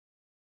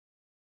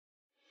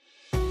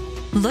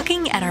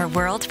Looking at our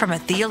world from a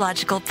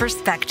theological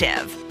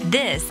perspective.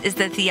 This is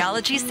the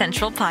Theology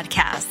Central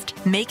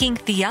Podcast, making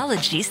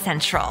theology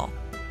central.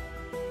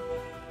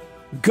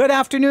 Good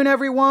afternoon,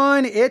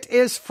 everyone. It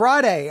is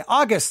Friday,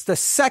 August the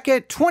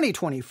 2nd,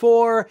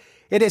 2024.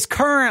 It is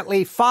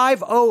currently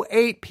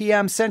 5:08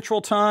 p.m.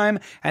 Central Time,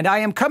 and I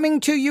am coming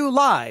to you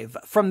live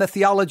from the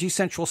Theology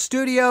Central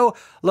studio,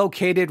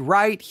 located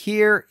right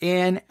here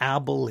in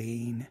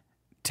Abilene,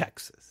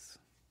 Texas.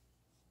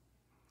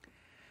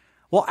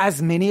 Well,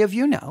 as many of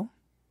you know,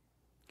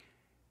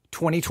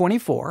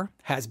 2024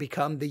 has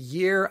become the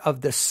year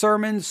of the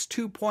Sermons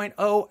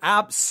 2.0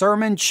 app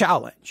Sermon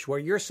Challenge, where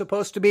you're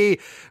supposed to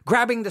be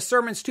grabbing the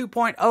Sermons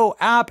 2.0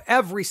 app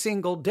every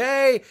single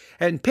day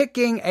and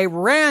picking a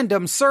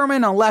random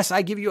sermon, unless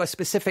I give you a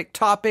specific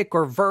topic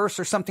or verse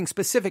or something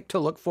specific to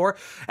look for.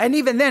 And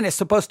even then, it's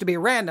supposed to be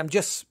random,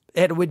 just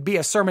it would be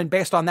a sermon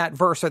based on that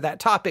verse or that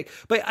topic.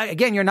 But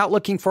again, you're not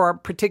looking for a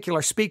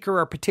particular speaker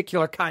or a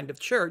particular kind of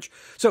church.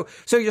 So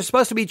you're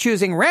supposed to be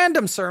choosing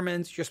random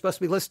sermons. You're supposed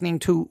to be listening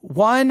to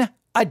one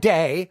a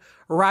day,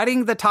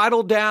 writing the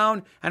title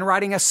down and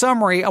writing a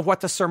summary of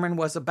what the sermon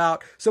was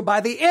about. So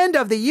by the end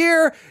of the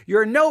year,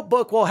 your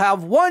notebook will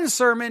have one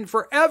sermon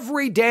for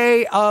every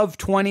day of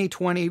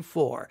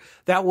 2024.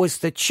 That was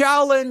the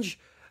challenge.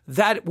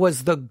 That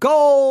was the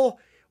goal.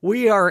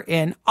 We are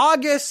in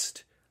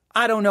August.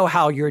 I don't know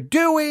how you're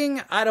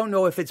doing. I don't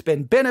know if it's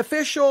been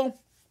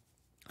beneficial.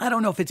 I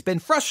don't know if it's been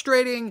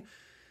frustrating,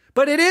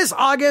 but it is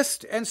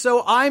August. And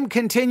so I'm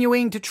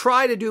continuing to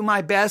try to do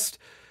my best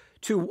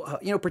to,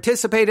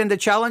 participate in the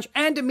challenge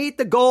and to meet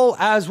the goal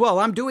as well.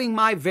 I'm doing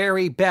my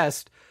very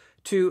best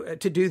to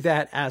do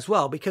that as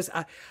well, because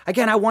I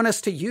want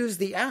us to use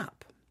the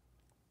app.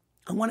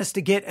 I want us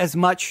to get as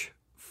much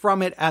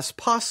from it as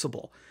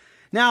possible.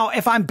 Now,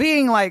 if I'm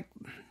being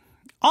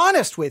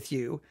honest with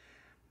you,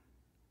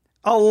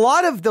 a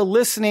lot of the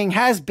listening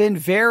has been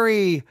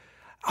very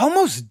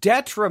almost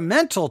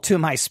detrimental to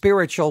my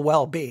spiritual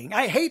well-being.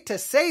 I hate to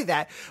say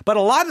that, but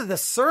a lot of the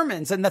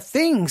sermons and the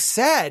things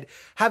said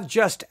have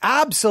just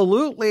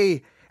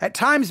absolutely at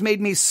times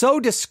made me so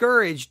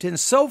discouraged and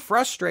so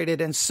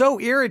frustrated and so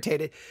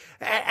irritated.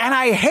 And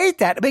I hate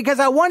that because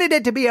I wanted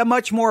it to be a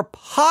much more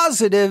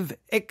positive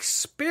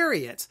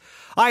experience.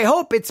 I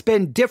hope it's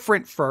been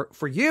different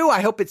for you.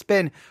 I hope it's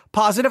been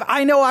positive.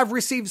 I know I've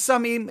received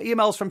some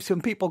emails from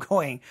some people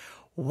going,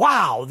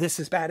 wow, this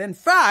is bad. In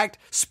fact,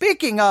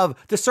 speaking of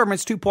the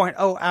Sermons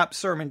 2.0 app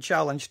Sermon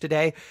Challenge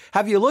today,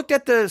 have you looked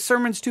at the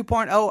Sermons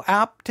 2.0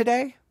 app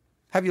today?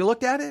 Have you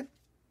looked at it?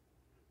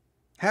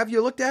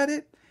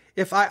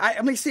 If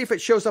let me see if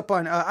it shows up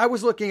on, I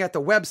was looking at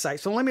the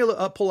website. So let me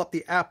pull up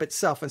the app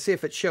itself and see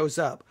if it shows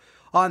up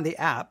on the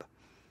app.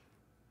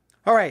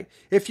 All right.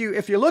 If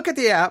you look at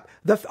the app,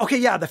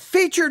 the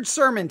featured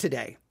sermon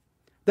today.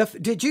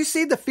 Did you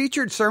see the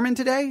featured sermon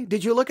today?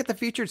 Did you look at the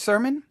featured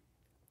sermon?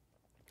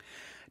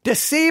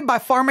 Deceived by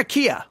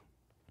Pharmakia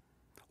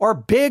or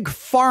Big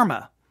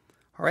Pharma.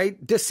 All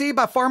right. Deceived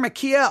by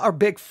Pharmakia or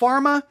Big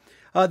Pharma.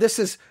 This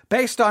is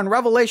based on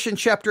Revelation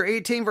chapter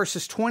 18,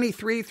 verses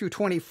 23 through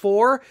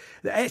 24.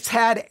 It's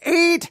had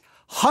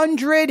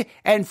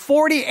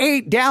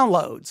 848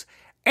 downloads.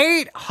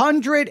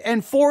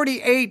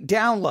 848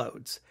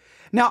 downloads.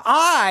 Now,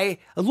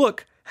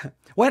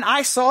 when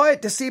I saw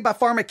it, Deceived by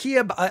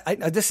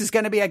Pharmakia, this is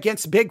going to be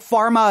against Big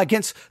Pharma,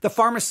 against the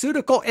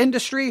pharmaceutical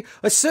industry.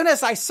 As soon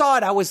as I saw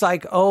it, I was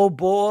like, oh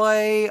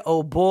boy.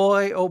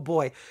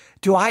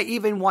 Do I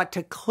even want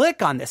to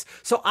click on this?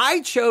 So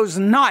I chose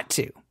not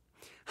to.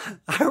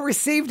 I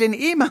received an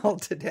email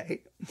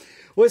today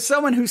with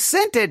someone who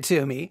sent it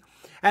to me,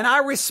 and I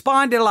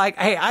responded like,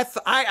 hey, I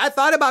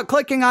thought about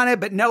clicking on it,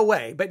 but no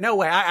way.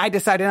 I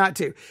decided not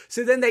to.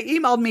 So then they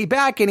emailed me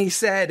back and he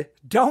said,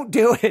 don't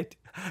do it.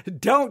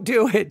 Don't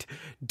do it,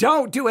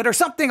 or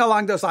something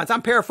along those lines.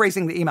 I'm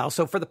paraphrasing the email.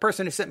 So for the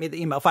person who sent me the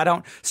email, if I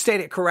don't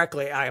state it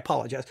correctly, I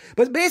apologize.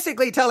 But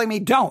basically telling me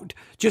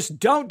just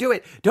don't do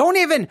it. Don't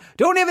even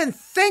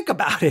think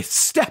about it.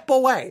 Step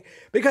away,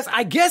 because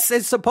I guess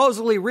it's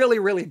supposedly really,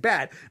 really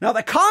bad. Now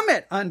the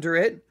comment under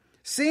it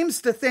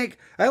seems to think,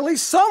 at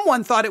least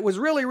someone thought it was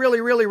really,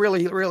 really, really,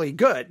 really, really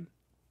good,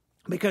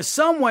 because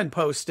someone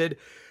posted,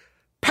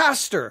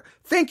 Pastor,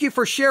 thank you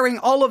for sharing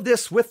all of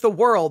this with the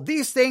world.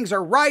 These things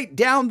are right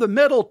down the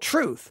middle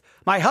truth.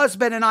 My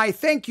husband and I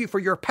thank you for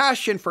your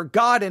passion for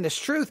God and His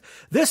truth.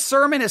 This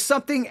sermon is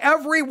something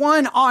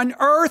everyone on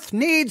earth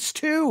needs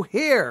to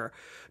hear.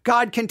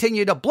 God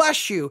continue to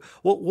bless you.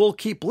 We'll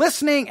keep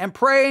listening and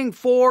praying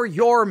for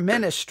your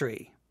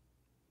ministry.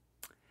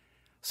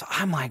 So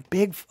I'm like,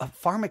 big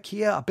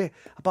pharmakia,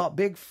 about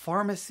big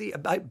pharmacy,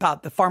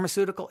 about the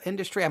pharmaceutical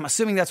industry. I'm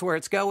assuming that's where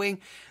it's going.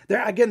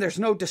 There's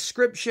no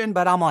description,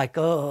 but I'm like,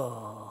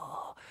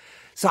 oh.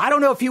 So I don't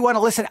know if you want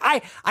to listen.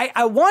 I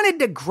wanted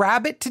to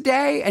grab it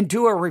today and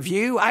do a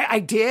review. I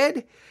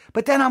did.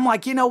 But then I'm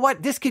like, you know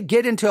what? This could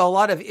get into a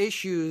lot of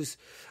issues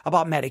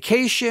about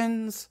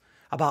medications,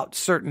 about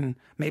certain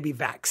maybe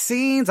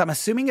vaccines. I'm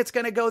assuming it's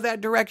going to go that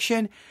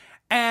direction.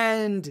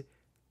 And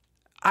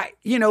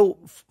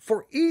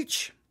for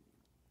each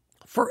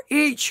for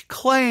each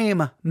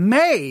claim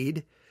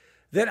made,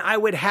 then I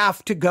would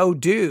have to go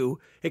do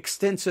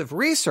extensive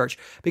research,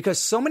 because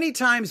so many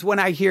times when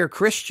I hear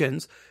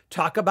Christians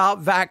talk about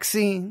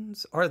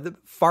vaccines or the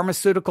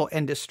pharmaceutical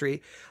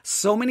industry,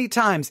 so many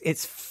times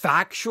it's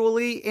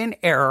factually in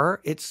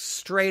error. It's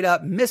straight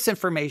up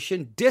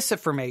misinformation,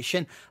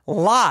 disinformation,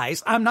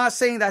 lies. I'm not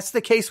saying that's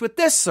the case with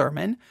this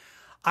sermon.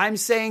 I'm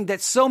saying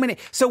that so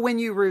when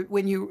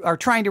you are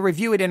trying to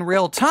review it in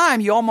real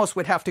time, you almost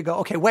would have to go,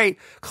 okay, wait,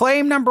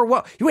 claim number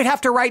one. You would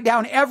have to write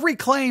down every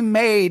claim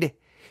made.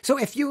 So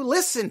if you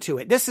listen to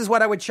it, this is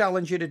what I would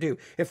challenge you to do.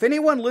 If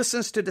anyone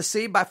listens to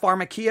Deceived by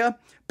Pharmakia,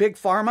 Big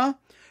Pharma,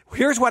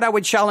 here's what I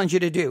would challenge you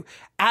to do.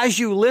 As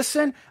you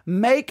listen,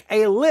 make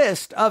a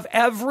list of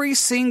every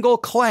single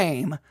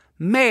claim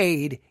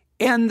made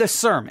in the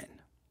sermon.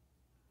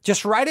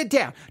 Just write it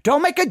down.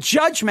 Don't make a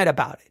judgment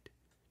about it.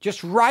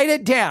 Just write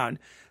it down.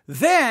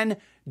 Then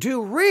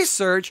do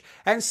research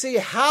and see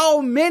how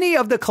many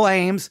of the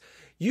claims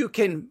you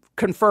can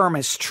confirm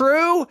as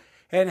true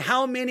and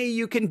how many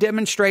you can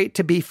demonstrate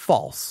to be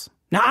false.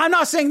 Now, I'm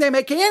not saying they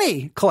make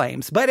any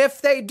claims, but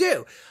if they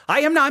do, I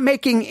am not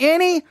making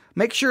any,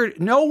 make sure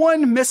no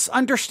one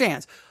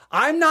misunderstands.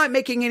 I'm not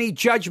making any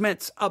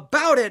judgments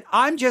about it.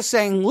 I'm just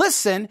saying,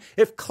 listen,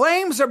 if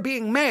claims are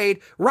being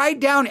made, write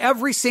down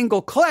every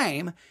single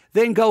claim,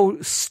 then go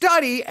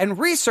study and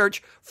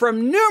research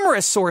from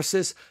numerous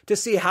sources to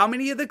see how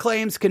many of the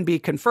claims can be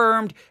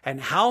confirmed and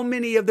how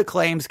many of the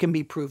claims can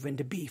be proven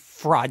to be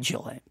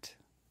fraudulent.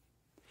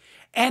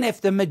 And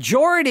if the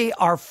majority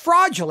are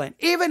fraudulent,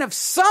 even if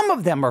some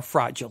of them are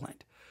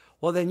fraudulent,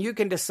 well, then you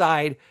can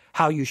decide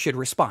how you should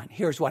respond.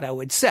 Here's what I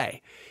would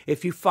say.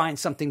 If you find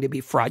something to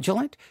be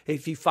fraudulent,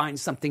 if you find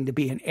something to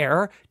be an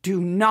error, do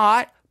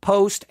not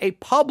post a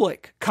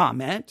public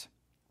comment.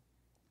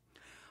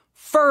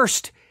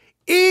 First,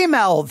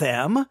 email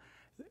them,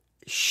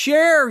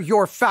 share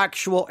your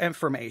factual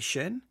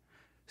information,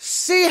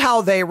 see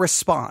how they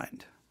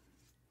respond.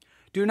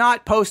 Do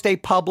not post a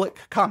public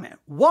comment.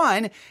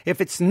 One, if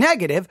it's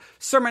negative,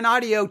 Sermon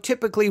Audio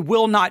typically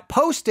will not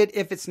post it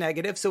if it's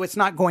negative, so it's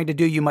not going to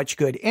do you much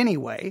good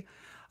anyway.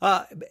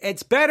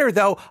 It's better,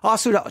 though,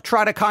 also to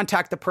try to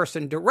contact the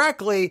person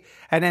directly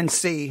and then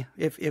see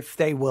if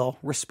they will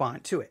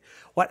respond to it.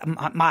 What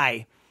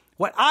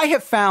I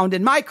have found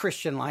in my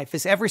Christian life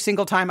is every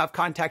single time I've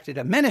contacted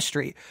a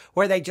ministry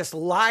where they just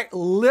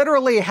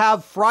literally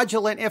have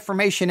fraudulent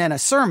information in a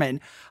sermon,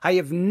 I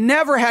have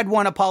never had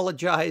one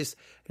apologize,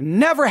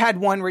 never had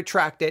one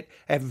retract it,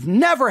 have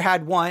never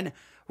had one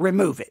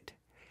remove it,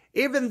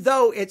 even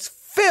though it's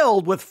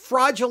filled with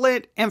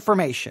fraudulent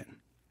information.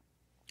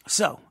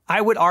 So I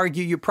would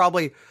argue you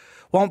probably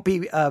won't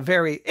be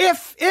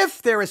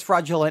if there is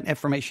fraudulent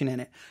information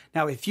in it.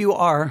 Now, if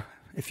you're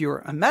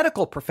a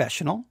medical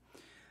professional,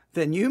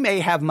 then you may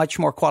have much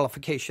more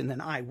qualification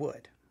than I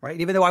would, right?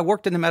 Even though I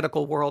worked in the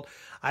medical world,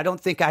 I don't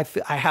think I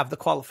have the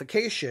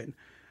qualification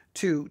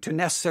to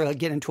necessarily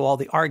get into all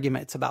the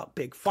arguments about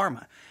big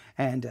pharma.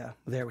 And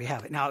there we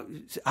have it. Now,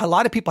 a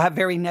lot of people have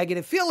very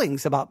negative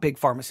feelings about big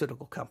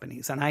pharmaceutical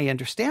companies, and I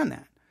understand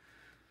that.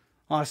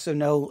 Also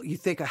know, you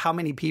think of how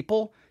many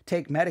people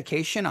take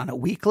medication on a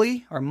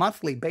weekly or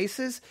monthly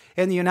basis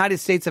in the United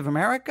States of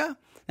America.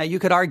 Now, you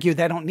could argue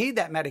they don't need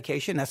that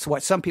medication. That's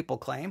what some people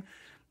claim.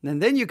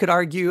 And then you could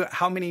argue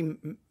how many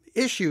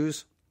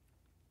issues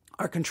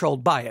are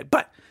controlled by it.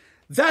 But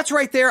that's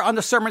right there on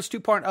the Sermons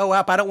 2.0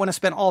 app. I don't want to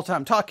spend all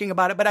time talking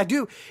about it, but I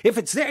do. If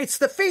it's there, it's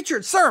the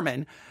featured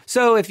sermon.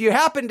 So if you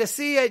happen to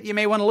see it, you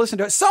may want to listen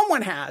to it.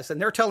 Someone has, and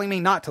they're telling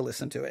me not to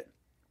listen to it.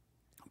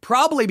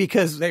 Probably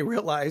because they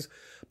realize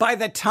by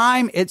the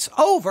time it's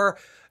over,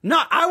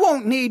 I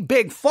won't need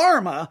big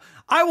pharma.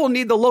 I will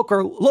need the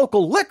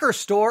local liquor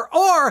store,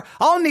 or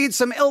I'll need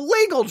some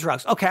illegal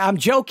drugs. Okay, I'm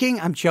joking.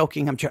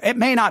 It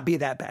may not be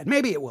that bad.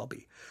 Maybe it will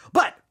be.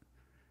 But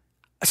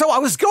so I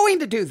was going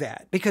to do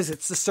that because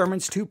it's the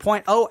Sermons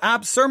 2.0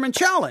 app sermon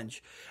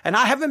challenge. And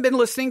I haven't been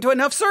listening to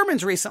enough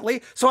sermons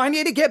recently, so I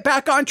need to get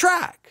back on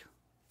track.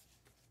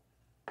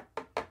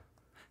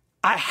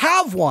 I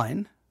have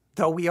one,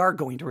 though we are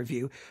going to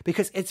review,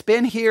 because it's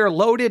been here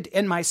loaded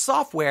in my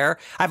software.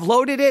 I've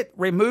loaded it,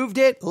 removed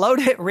it,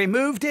 loaded it,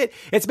 removed it.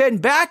 It's been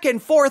back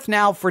and forth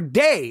now for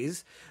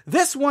days.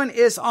 This one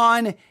is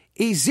on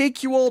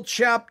Ezekiel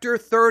chapter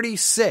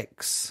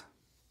 36.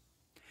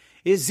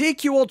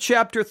 Ezekiel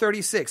chapter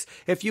 36.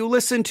 If you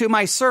listen to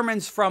my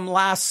sermons from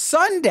last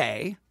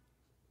Sunday,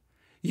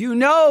 you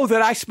know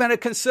that I spent a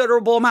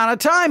considerable amount of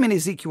time in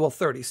Ezekiel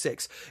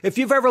 36. If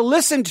you've ever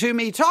listened to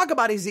me talk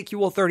about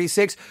Ezekiel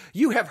 36,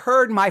 you have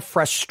heard my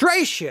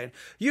frustration.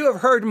 You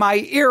have heard my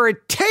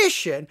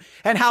irritation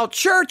and how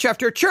church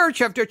after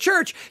church after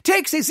church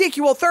takes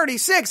Ezekiel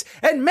 36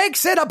 and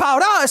makes it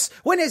about us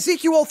when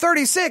Ezekiel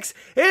 36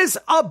 is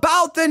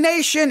about the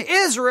nation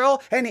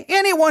Israel. And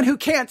anyone who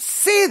can't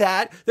see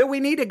that we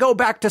need to go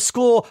back to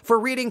school for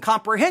reading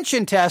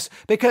comprehension tests,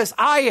 because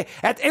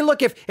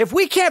look, if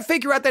we can't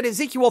figure out that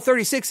Ezekiel Ezekiel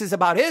 36 is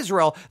about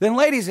Israel, then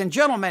ladies and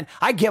gentlemen,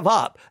 I give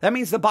up. That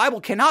means the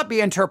Bible cannot be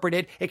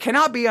interpreted. It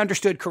cannot be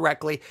understood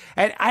correctly.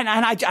 And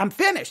I'm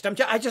finished.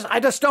 I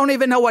just don't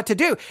even know what to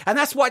do. And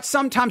that's what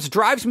sometimes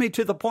drives me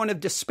to the point of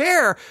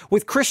despair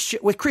with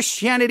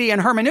Christianity and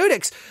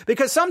hermeneutics,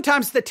 because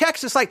sometimes the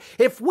text is like,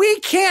 if we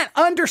can't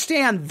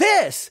understand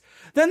this,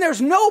 then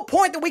there's no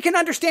point that we can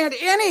understand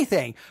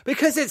anything,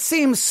 because it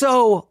seems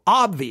so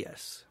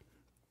obvious.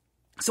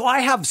 So I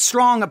have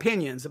strong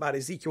opinions about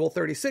Ezekiel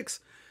 36,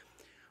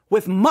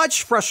 with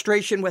much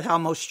frustration with how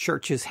most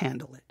churches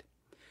handle it.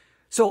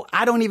 So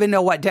I don't even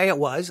know what day it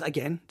was.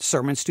 Again,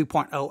 Sermons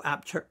 2.0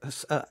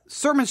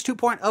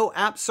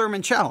 app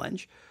sermon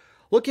challenge,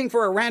 looking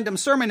for a random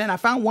sermon, and I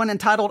found one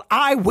entitled,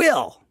 I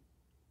Will.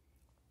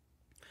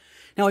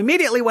 Now,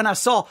 immediately when I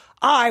saw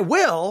I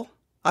will,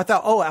 I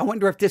thought, oh, I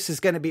wonder if this is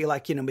going to be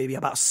like, maybe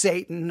about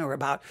Satan or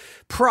about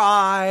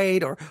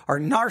pride or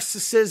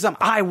narcissism.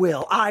 I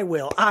will.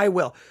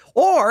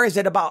 Or is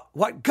it about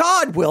what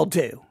God will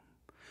do?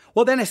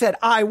 Well, then I said,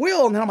 I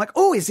will. And then I'm like,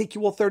 oh,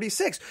 Ezekiel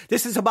 36.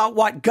 This is about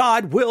what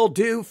God will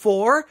do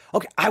for.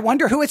 Okay, I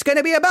wonder who it's going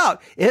to be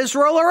about,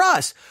 Israel or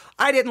us.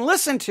 I didn't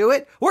listen to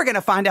it. We're going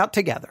to find out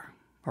together.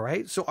 All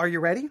right. So are you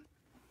ready?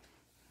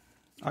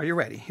 Are you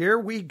ready? Here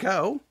we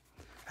go.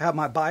 I have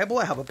my Bible.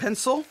 I have a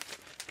pencil.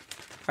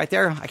 Right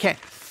there. I can't.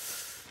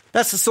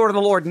 That's the Sword of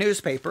the Lord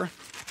newspaper.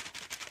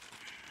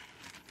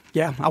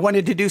 Yeah, I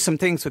wanted to do some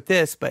things with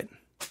this, but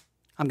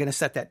I'm going to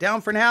set that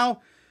down for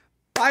now.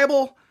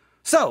 Bible.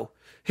 So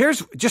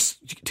here's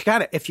just to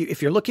kind of,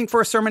 if you're looking for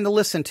a sermon to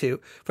listen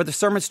to for the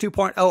Sermons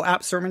 2.0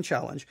 app sermon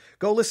challenge,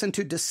 go listen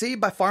to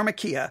Deceived by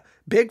Pharmakia,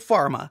 Big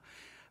Pharma.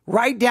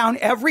 Write down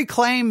every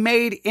claim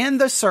made in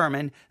the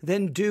sermon,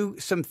 then do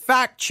some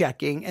fact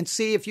checking and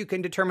see if you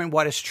can determine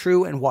what is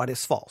true and what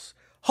is false.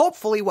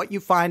 Hopefully what you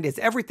find is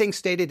everything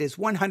stated is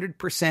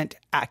 100%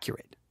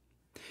 accurate.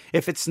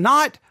 If it's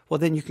not, well,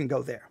 then you can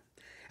go there.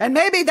 And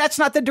maybe that's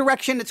not the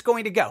direction it's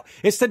going to go.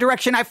 It's the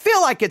direction I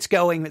feel like it's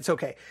going. It's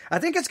okay. I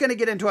think it's going to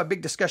get into a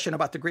big discussion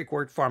about the Greek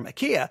word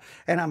pharmakia,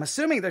 and I'm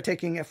assuming they're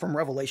taking it from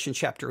Revelation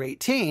chapter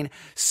 18.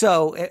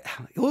 So,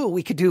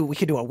 we could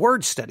do a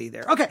word study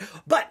there. Okay,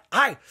 but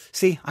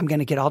I'm going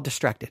to get all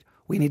distracted.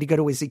 We need to go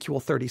to Ezekiel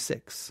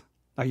 36.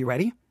 Are you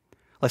ready?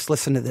 Let's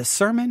listen to this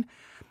sermon.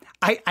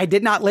 I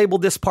did not label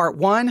this part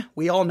 1.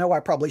 We all know I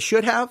probably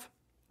should have,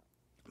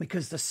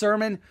 because the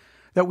sermon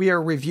that we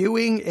are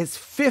reviewing is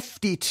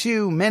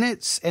 52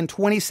 minutes and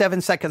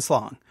 27 seconds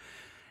long.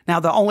 Now,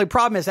 the only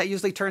problem is that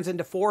usually turns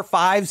into 4,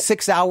 5,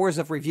 6 hours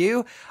of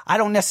review. I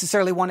don't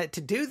necessarily want it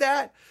to do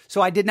that, so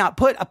I did not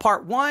put a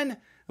part 1,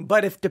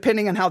 but if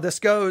depending on how this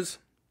goes,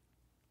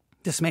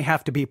 this may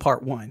have to be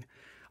part 1.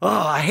 Oh,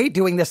 I hate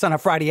doing this on a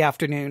Friday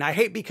afternoon. I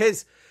hate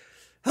because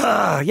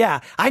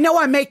I know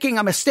I'm making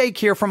a mistake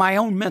here for my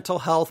own mental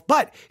health,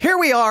 but here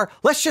we are.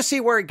 Let's just see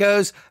where it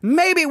goes.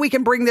 Maybe we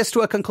can bring this to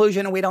a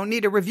conclusion and we don't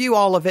need to review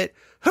all of it.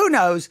 Who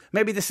knows?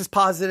 Maybe this is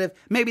positive.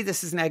 Maybe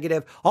this is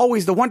negative.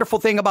 Always the wonderful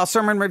thing about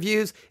sermon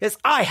reviews is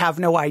I have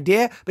no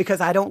idea,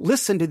 because I don't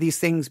listen to these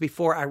things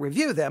before I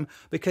review them,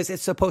 because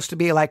it's supposed to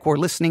be like we're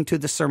listening to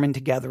the sermon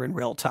together in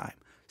real time.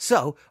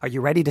 So, are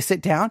you ready to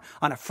sit down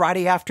on a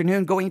Friday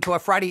afternoon, going to a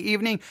Friday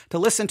evening to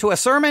listen to a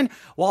sermon?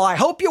 Well, I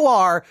hope you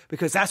are,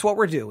 because that's what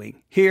we're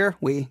doing. Here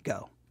we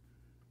go.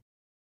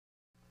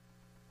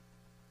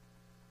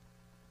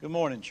 Good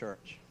morning,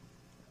 church.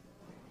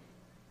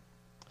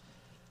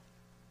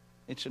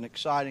 It's an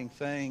exciting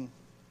thing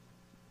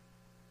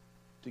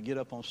to get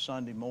up on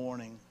Sunday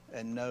morning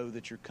and know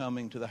that you're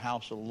coming to the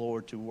house of the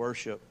Lord to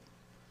worship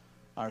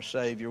our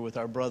Savior with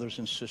our brothers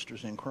and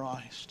sisters in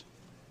Christ.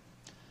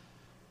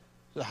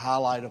 The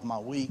highlight of my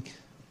week,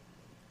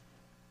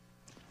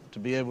 to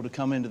be able to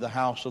come into the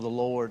house of the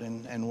Lord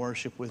and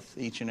worship with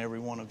each and every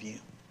one of you.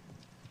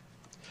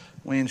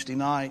 Wednesday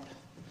night,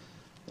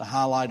 the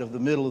highlight of the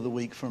middle of the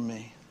week for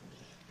me.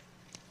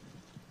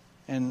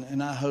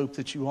 And I hope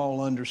that you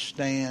all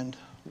understand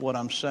what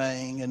I'm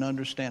saying and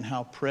understand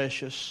how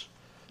precious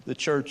the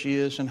church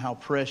is and how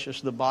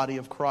precious the body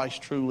of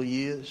Christ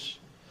truly is.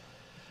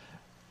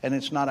 And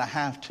it's not a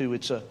have to,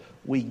 it's a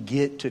we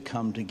get to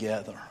come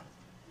together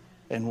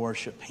and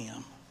worship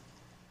Him.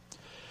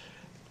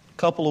 A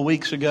couple of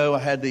weeks ago, I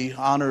had the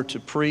honor to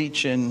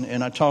preach,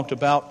 and I talked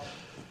about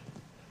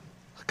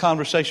a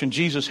conversation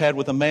Jesus had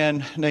with a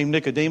man named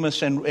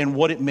Nicodemus and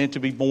what it meant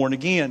to be born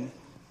again.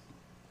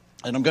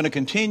 And I'm going to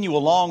continue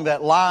along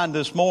that line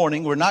this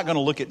morning. We're not going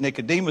to look at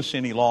Nicodemus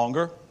any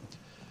longer.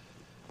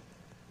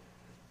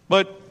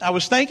 But I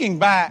was thinking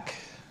back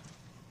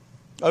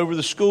over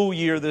the school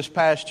year this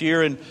past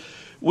year, and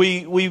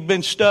We've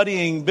been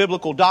studying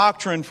biblical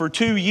doctrine for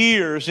 2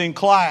 years in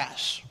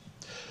class.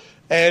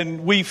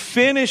 And we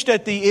finished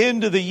at the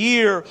end of the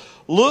year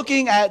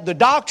looking at the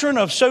doctrine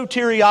of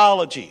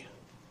soteriology.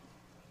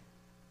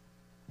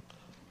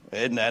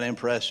 Isn't that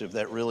impressive,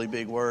 that really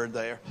big word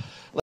there?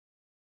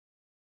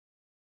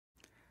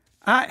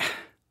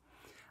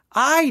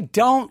 I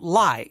don't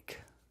like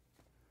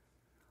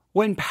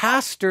when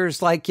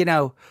pastors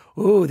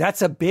ooh,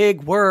 that's a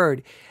big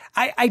word.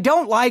 I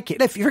don't like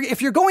it.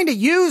 If you're going to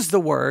use the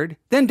word,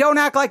 then don't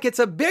act like it's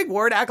a big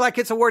word. Act like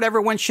it's a word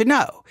everyone should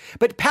know.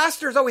 But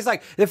pastors always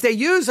like, if they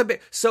use a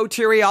bit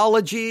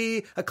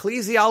soteriology,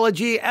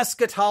 ecclesiology,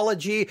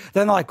 eschatology,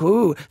 then they're like,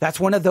 ooh, that's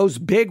one of those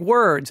big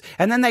words.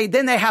 And then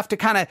they have to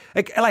kind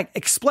of like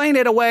explain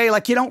it away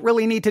like you don't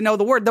really need to know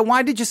the word. Then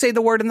why did you say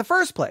the word in the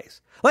first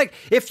place? Like,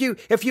 if you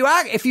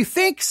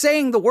think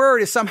saying the word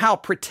is somehow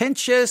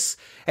pretentious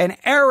and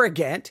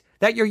arrogant,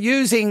 that you're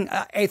using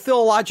a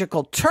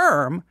theological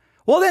term,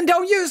 well, then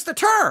don't use the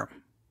term.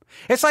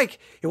 It's like,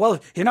 well,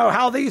 you know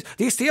how these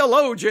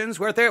theologians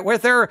with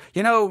their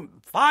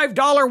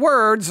 $5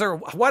 words or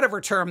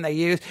whatever term they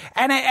use,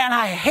 and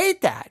I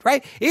hate that,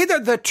 right? Either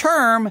the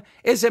term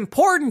is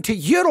important to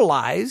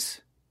utilize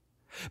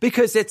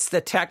because it's the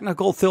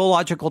technical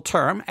theological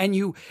term, and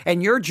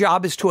your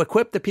job is to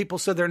equip the people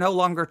so they're no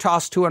longer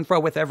tossed to and fro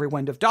with every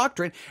wind of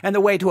doctrine. And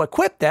the way to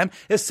equip them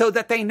is so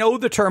that they know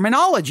the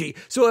terminology.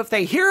 So if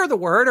they hear the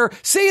word or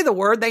see the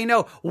word, they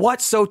know what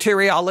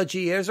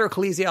soteriology is, or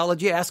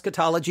ecclesiology,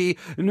 eschatology,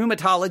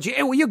 pneumatology.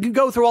 And you can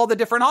go through all the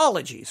different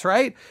ologies,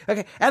 right?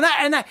 Okay.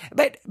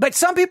 But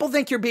some people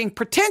think you're being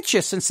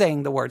pretentious in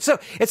saying the word. So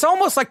it's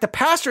almost like the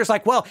pastor is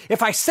like, well,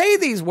 if I say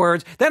these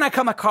words, then I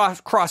come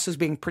across as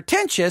being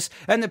pretentious,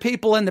 and the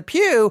people in the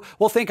pew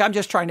will think I'm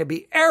just trying to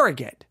be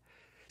arrogant.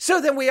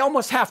 So then we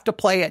almost have to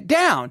play it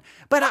down.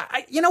 But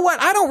you know what?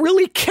 I don't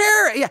really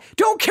care.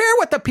 Don't care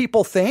what the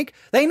people think.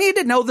 They need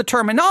to know the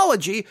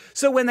terminology.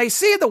 So when they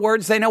see the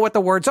words, they know what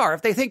the words are.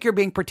 If they think you're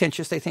being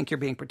pretentious, they think you're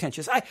being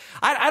pretentious.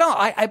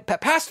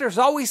 Pastors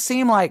always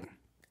seem like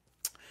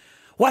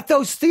what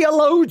those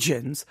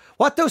theologians,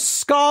 what those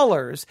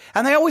scholars,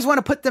 and they always want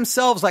to put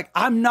themselves like,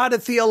 I'm not a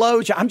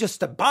theologian, I'm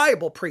just a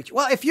Bible preacher.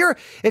 Well, if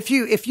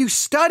you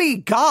study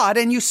God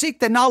and you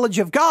seek the knowledge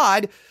of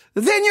God,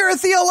 then you're a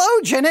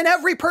theologian, and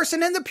every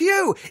person in the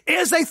pew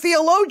is a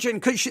theologian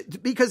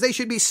because they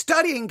should be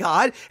studying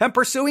God and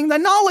pursuing the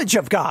knowledge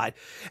of God.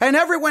 And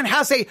everyone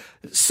has a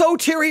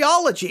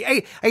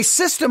soteriology, a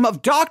system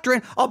of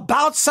doctrine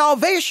about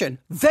salvation.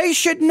 They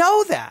should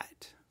know that.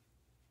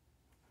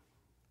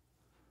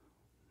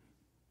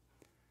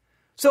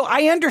 So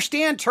I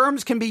understand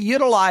terms can be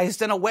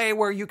utilized in a way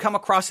where you come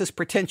across as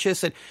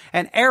pretentious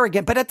and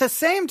arrogant, but at the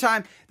same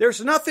time,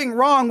 there's nothing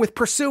wrong with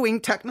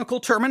pursuing technical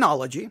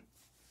terminology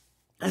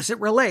as it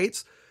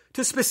relates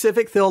to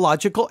specific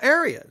theological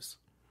areas.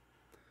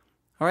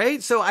 All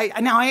right. So I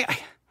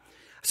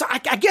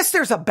guess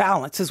there's a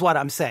balance is what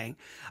I'm saying.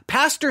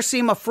 Pastors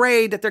seem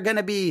afraid that they're going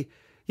to be,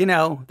 I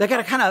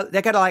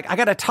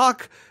got to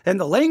talk in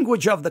the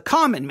language of the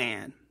common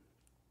man.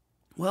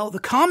 Well, the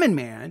common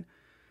man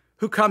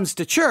who comes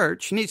to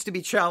church needs to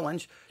be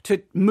challenged to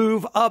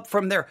move up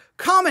from their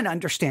common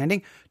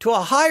understanding to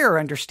a higher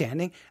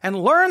understanding and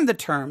learn the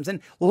terms and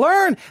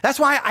learn.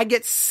 That's why I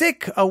get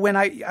sick when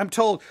I'm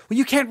told, well,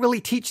 you can't really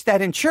teach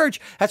that in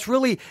church.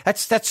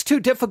 That's too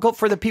difficult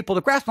for the people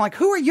to grasp. I'm like,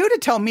 who are you to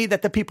tell me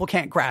that the people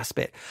can't grasp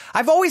it?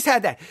 I've always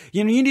had that.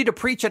 You need to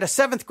preach at a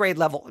 7th grade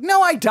level.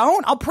 No, I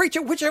don't. I'll preach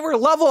at whichever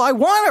level I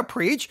want to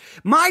preach.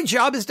 My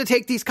job is to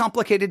take these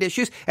complicated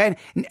issues and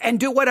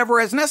do whatever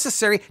is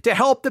necessary to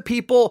help the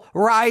people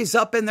rise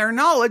up in their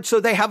knowledge so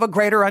they have a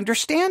greater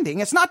understanding.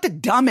 It's not to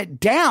dumb it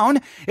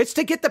down. It's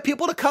to get the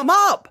people to come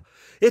up.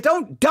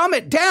 Don't dumb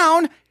it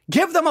down.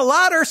 Give them a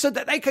ladder so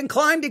that they can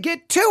climb to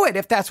get to it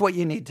if that's what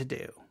you need to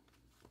do.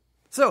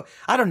 So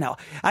I don't know.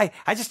 I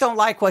just don't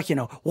like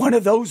one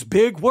of those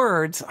big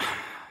words.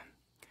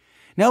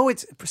 No,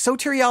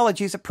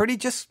 soteriology is a pretty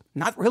just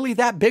not really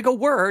that big a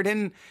word,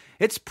 and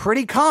it's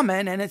pretty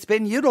common and it's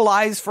been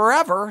utilized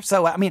forever.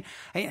 So, I mean,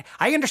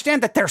 I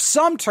understand that there's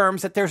some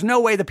terms that there's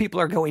no way the people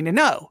are going to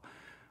know.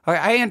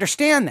 I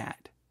understand that.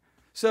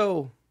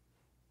 So,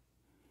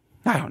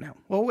 I don't know.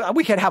 Well,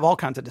 we could have all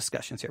kinds of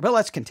discussions here, but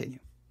let's continue.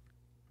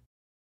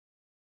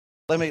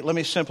 Let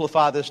me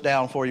simplify this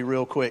down for you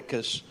real quick,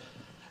 because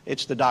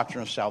it's the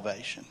doctrine of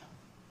salvation.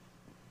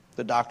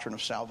 The doctrine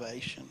of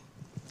salvation.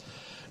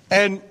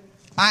 And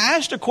I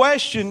asked a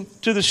question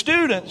to the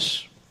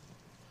students,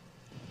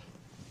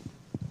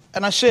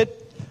 and I said,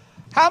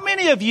 how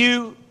many of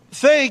you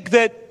think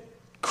that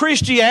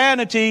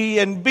Christianity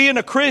and being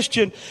a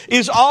Christian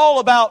is all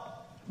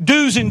about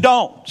do's and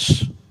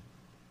don'ts?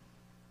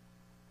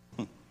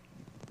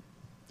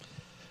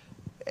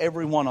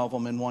 Every one of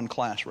them in one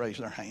class raised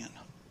their hand.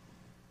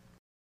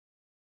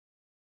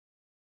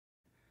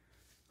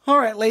 All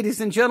right,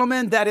 ladies and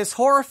gentlemen, that is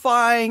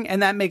horrifying,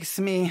 and that makes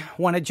me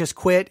want to just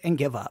quit and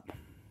give up.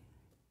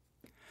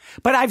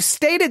 But I've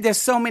stated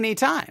this so many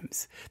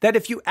times that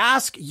if you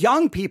ask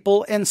young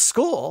people in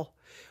school,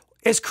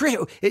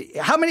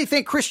 how many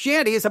think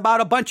Christianity is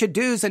about a bunch of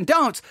do's and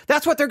don'ts?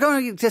 That's what they're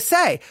going to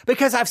say,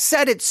 because I've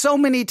said it so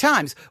many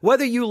times,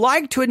 whether you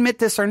like to admit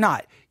this or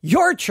not.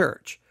 Your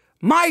church,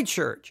 my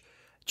church,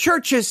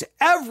 churches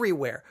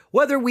everywhere,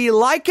 whether we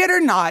like it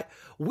or not,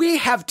 we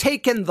have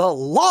taken the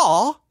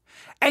law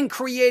and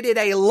created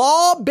a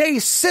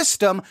law-based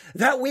system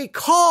that we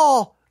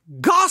call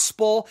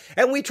gospel,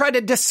 and we try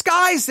to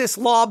disguise this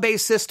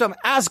law-based system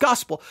as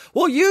gospel.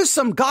 We'll use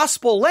some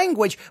gospel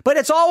language, but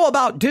it's all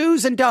about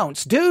do's and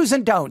don'ts, do's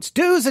and don'ts,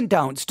 do's and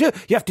don'ts.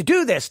 You have to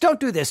do this, don't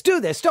do this, do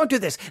this, don't do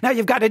this. Now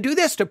you've got to do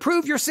this to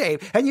prove you're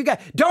saved, and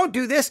don't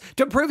do this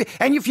to prove it.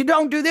 And if you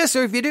don't do this,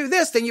 or if you do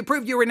this, then you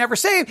prove you were never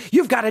saved.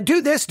 You've got to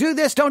do this,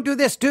 don't do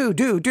this, do.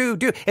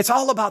 It's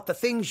all about the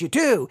things you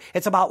do.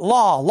 It's about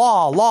law.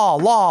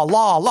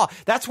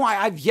 That's why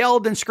I've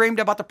yelled and screamed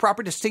about the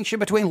proper distinction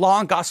between law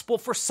and gospel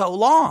for so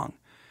long.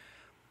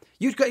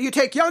 You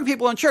take young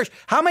people in church.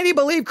 How many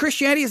believe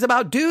Christianity is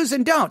about do's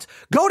and don'ts?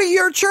 Go to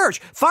your church.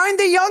 Find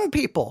the young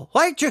people.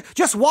 Like,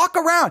 just walk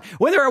around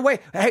when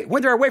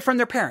they're away from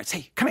their parents.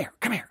 Hey, come here.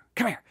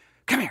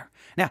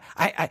 Now,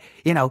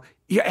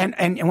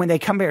 and when they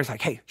come here, it's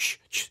like, hey, shh,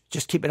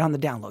 just keep it on the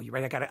down low. You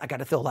ready? I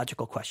got a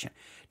theological question.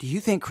 Do you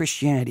think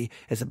Christianity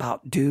is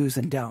about do's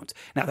and don'ts?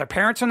 Now, their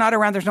parents are not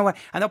around. There's no way.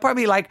 And they'll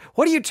probably be like,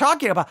 what are you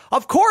talking about?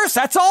 Of course,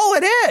 that's all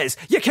it is.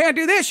 You can't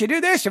do this. You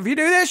do this. If you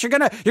do this, you're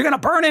gonna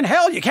burn in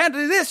hell. You can't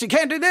do this. You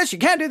can't do this. You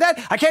can't do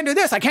that. I can't do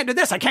this. I can't do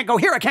this. I can't go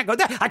here. I can't go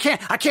there. I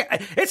can't.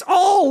 It's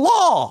all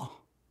law.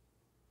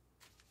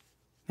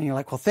 And you're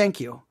like, well, thank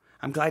you.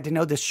 I'm glad to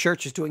know this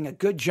church is doing a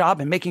good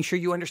job in making sure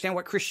you understand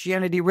what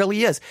Christianity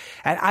really is.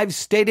 And I've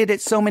stated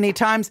it so many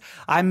times,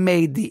 I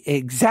made the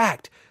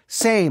exact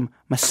same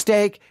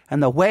mistake in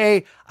the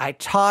way I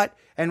taught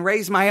and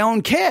raised my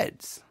own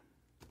kids.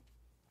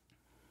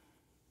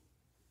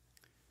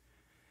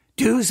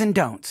 Do's and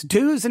don'ts,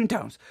 do's and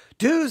don'ts,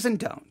 do's and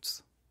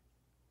don'ts.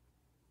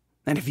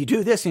 And if you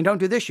do this and you don't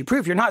do this, you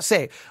prove you're not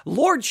saved.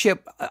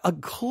 Lordship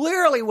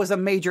clearly was a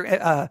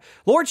major,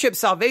 Lordship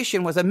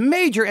salvation was a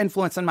major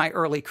influence in my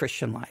early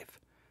Christian life.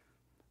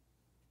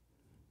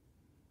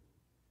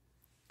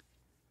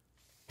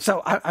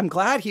 So I'm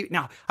glad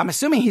now I'm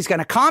assuming he's going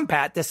to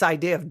combat this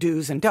idea of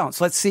do's and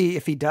don'ts. Let's see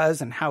if he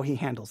does and how he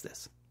handles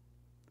this.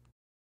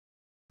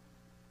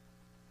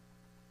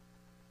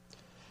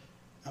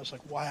 I was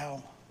like,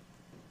 wow.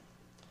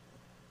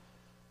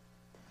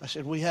 I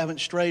said, we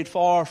haven't strayed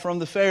far from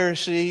the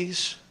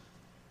Pharisees.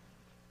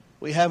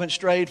 We haven't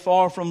strayed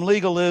far from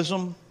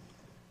legalism.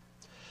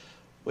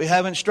 We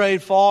haven't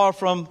strayed far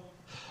from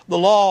the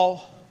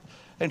law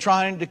and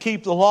trying to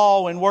keep the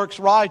law in works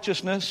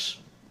righteousness.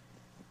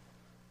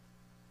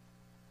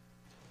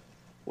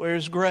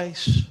 Where's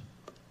grace?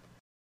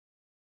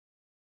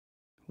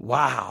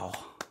 Wow.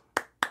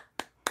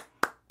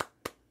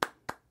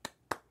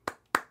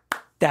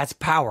 That's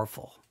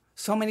powerful.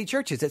 So many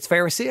churches, it's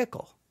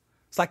Pharisaical.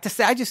 It's like the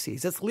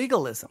Sadducees. It's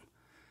legalism.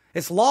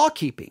 It's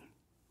law-keeping.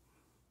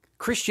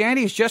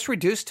 Christianity is just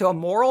reduced to a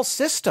moral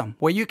system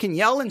where you can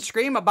yell and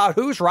scream about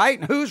who's right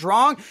and who's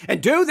wrong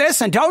and do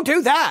this and don't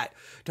do that.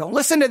 Don't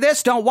listen to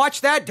this. Don't watch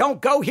that. Don't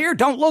go here.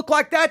 Don't look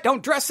like that.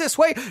 Don't dress this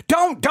way.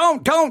 Don't. Law.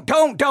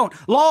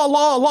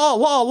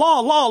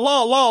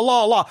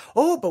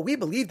 Oh, but we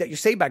believe that you're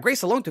saved by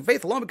grace alone, through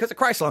faith alone, because of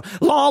Christ alone.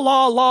 Law.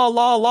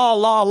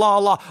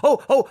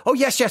 Oh,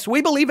 yes.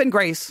 We believe in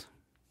grace.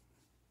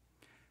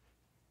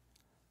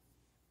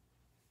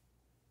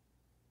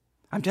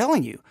 I'm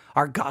telling you,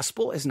 our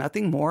gospel is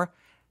nothing more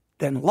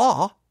than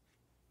law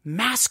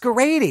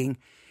masquerading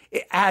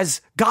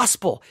as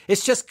gospel.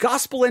 It's just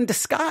gospel in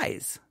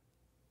disguise.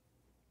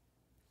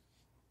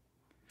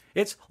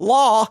 It's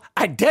law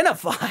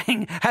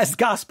identifying as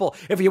gospel,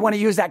 if you want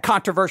to use that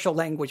controversial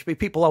language. But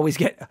people always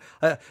get,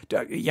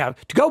 to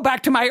go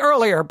back to my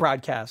earlier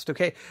broadcast,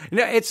 okay?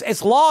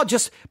 It's law,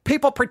 just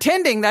people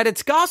pretending that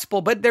it's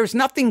gospel, but there's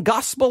nothing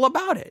gospel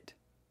about it.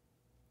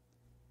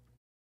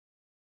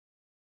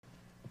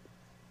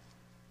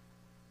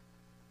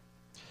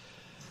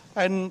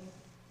 And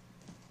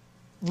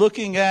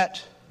looking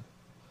at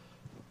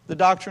the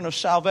doctrine of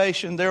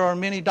salvation, there are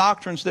many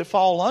doctrines that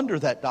fall under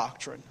that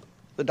doctrine.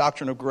 The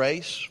doctrine of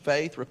grace,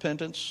 faith,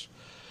 repentance,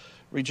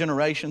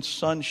 regeneration,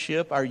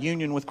 sonship, our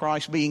union with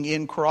Christ, being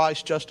in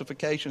Christ,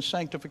 justification,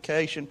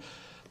 sanctification,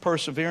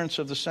 perseverance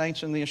of the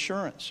saints, and the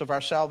assurance of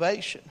our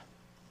salvation.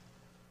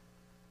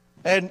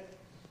 And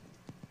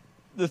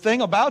the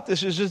thing about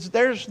this is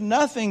there's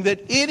nothing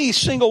that any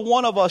single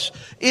one of us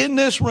in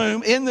this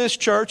room, in this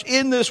church,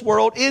 in this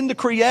world, in the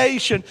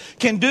creation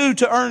can do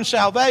to earn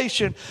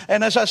salvation.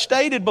 And as I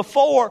stated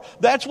before,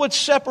 that's what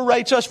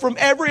separates us from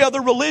every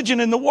other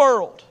religion in the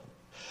world.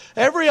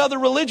 Every other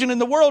religion in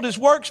the world is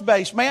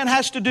works-based. Man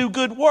has to do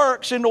good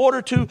works in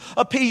order to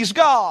appease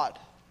God,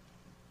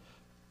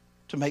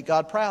 to make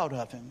God proud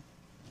of him.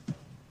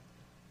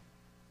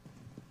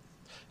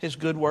 His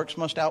good works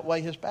must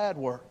outweigh his bad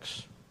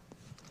works.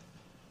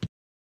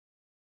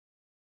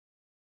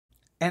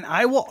 And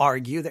I will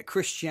argue that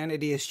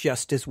Christianity is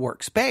just as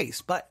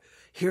works-based. But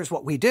here's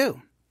what we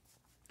do.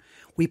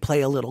 We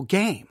play a little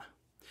game.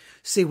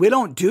 See, we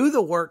don't do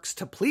the works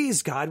to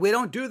please God. We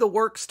don't do the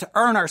works to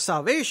earn our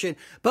salvation,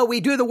 but we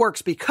do the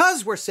works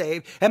because we're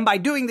saved. And by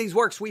doing these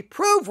works, we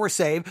prove we're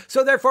saved.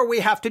 So therefore,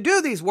 we have to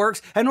do these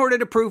works in order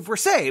to prove we're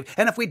saved.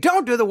 And if we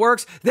don't do the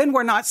works, then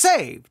we're not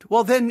saved.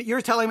 Well, then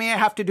you're telling me I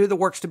have to do the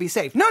works to be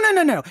saved. No.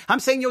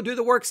 I'm saying you'll do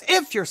the works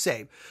if you're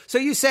saved. So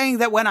you're saying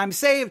that when I'm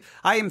saved,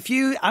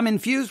 I'm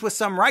infused with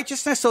some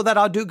righteousness so that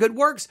I'll do good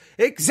works?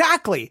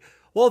 Exactly.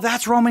 Well,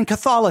 that's Roman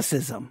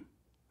Catholicism.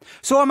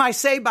 So am I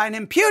saved by an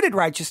imputed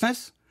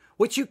righteousness,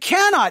 which you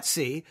cannot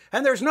see,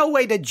 and there's no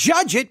way to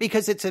judge it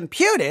because it's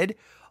imputed?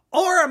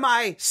 Or am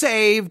I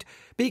saved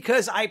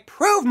because I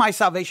prove my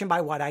salvation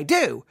by what I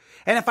do?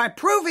 And if I'm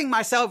proving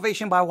my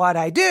salvation by what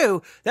I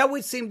do, that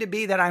would seem to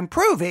be that I'm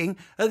proving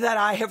that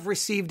I have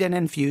received an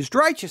infused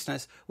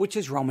righteousness, which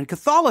is Roman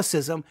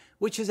Catholicism,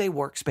 which is a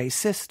works-based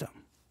system.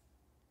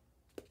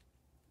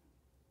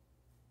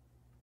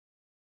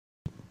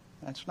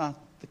 That's not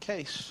the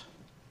case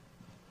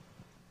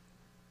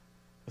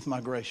with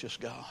my gracious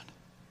God.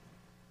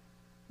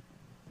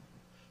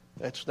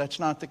 That's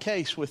not the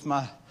case with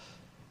my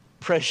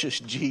precious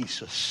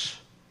Jesus.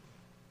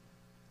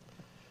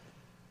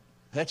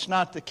 That's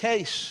not the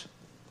case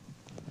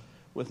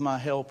with my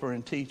helper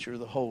and teacher,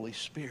 the Holy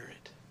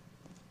Spirit.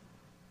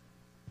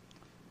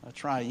 A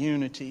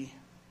triunity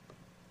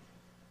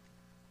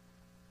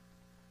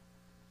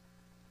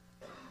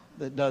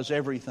that does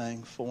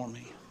everything for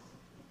me.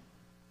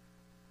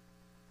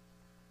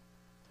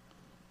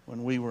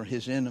 When we were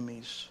His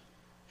enemies,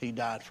 He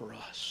died for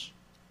us.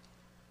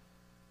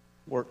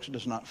 Works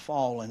does not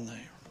fall in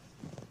there.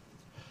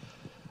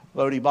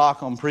 Bodie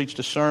Bacham preached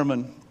a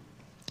sermon,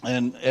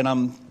 and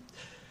the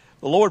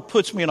Lord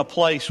puts me in a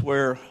place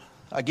where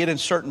I get in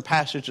certain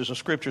passages of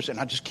Scriptures and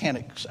I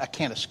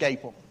can't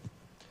escape them.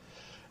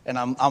 And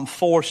I'm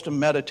forced to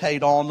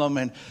meditate on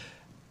them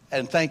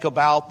and think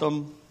about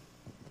them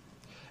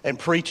and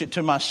preach it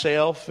to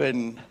myself.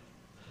 And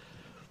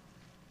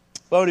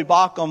Bodie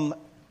Bacham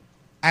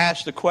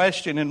asked the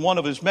question in one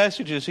of his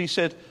messages. He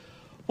said,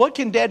 what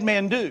can dead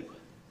men do?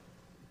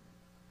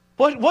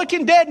 What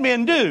can dead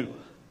men do?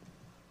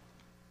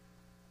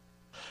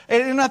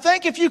 And I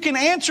think if you can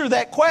answer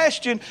that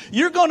question,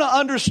 you're going to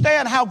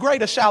understand how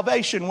great a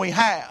salvation we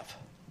have.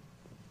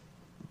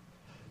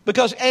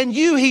 Because, and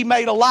you He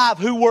made alive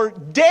who were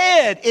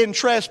dead in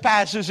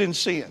trespasses and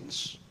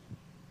sins.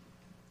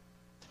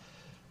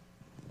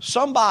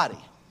 Somebody,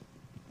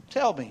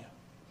 tell me,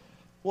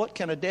 what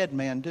can a dead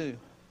man do?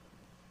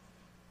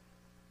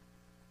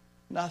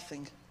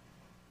 Nothing.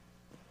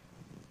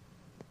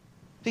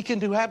 He can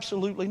do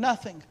absolutely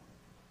nothing.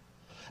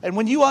 And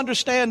when you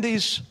understand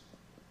these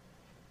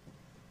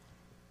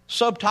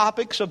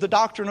subtopics of the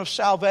doctrine of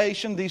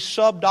salvation, these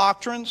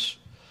sub-doctrines,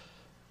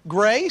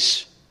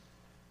 grace,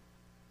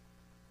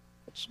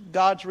 it's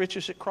God's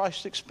riches at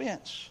Christ's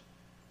expense.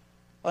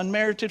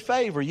 Unmerited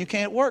favor, you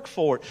can't work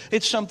for it.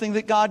 It's something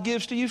that God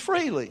gives to you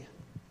freely.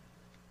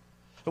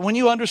 And when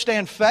you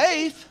understand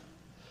faith,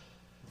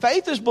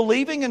 faith is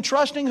believing and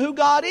trusting who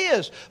God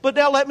is. But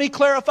now let me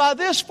clarify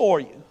this for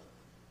you.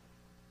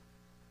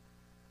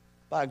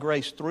 By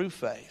grace through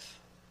faith,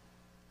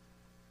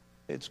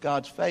 it's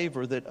God's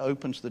favor that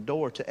opens the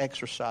door to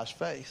exercise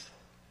faith.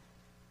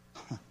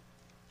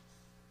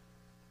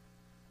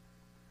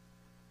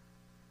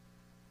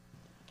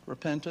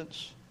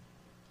 Repentance.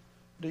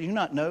 Do you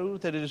not know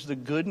that it is the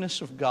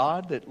goodness of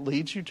God that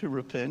leads you to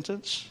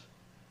repentance?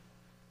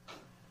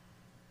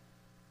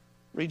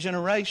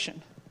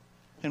 Regeneration,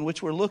 in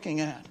which we're looking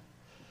at.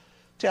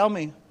 Tell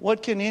me,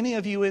 what can any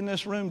of you in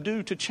this room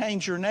do to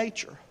change your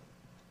nature?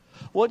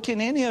 What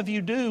can any of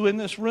you do in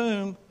this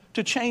room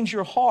to change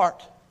your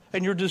heart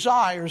and your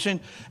desires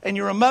and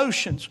your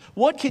emotions?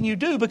 What can you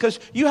do? Because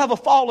you have a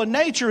fallen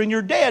nature and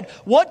you're dead.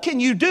 What can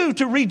you do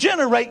to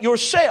regenerate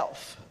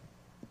yourself?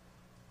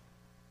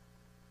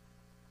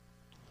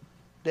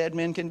 Dead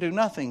men can do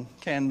nothing,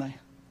 can they?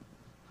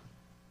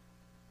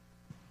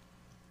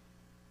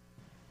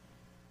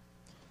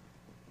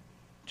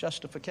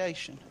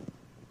 Justification.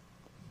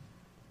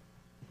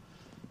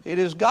 It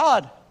is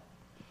God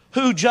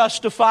who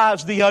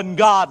justifies the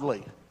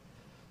ungodly.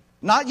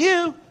 Not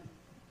you.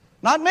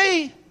 Not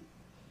me.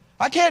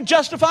 I can't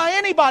justify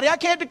anybody. I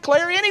can't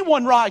declare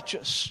anyone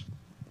righteous.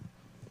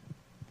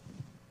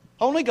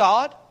 Only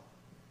God.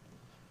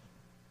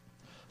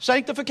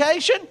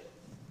 Sanctification?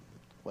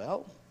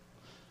 Well,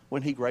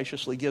 when He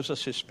graciously gives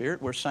us His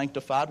Spirit, we're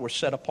sanctified. We're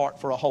set apart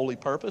for a holy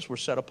purpose. We're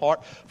set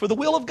apart for the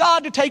will of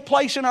God to take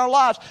place in our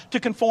lives to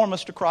conform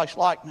us to Christ's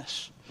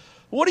likeness.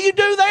 What do you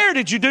do there?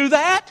 Did you do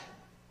that?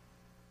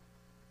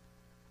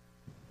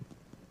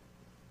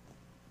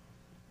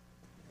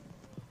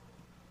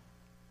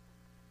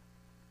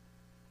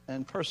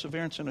 And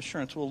perseverance and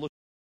assurance will look.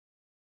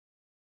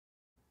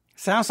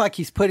 Sounds like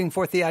he's putting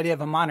forth the idea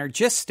of a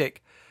monergistic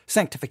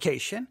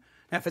sanctification.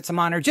 Now, if it's a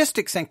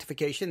monergistic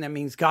sanctification, that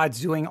means God's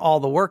doing all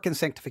the work in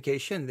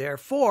sanctification.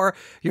 Therefore,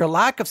 your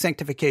lack of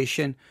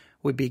sanctification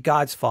would be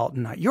God's fault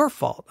and not your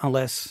fault,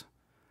 unless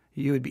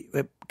you would be,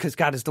 because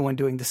God is the one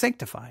doing the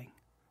sanctifying.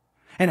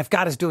 And if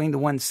God is doing the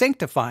one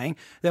sanctifying,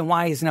 then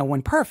why is no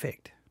one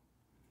perfect?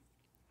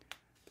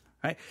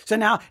 Right? So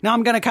now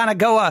I'm going to kind of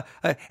go,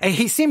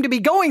 he seemed to be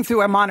going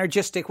through a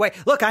monergistic way.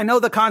 Look, I know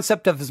the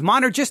concept of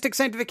monergistic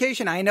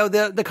sanctification. I know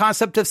the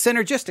concept of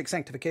synergistic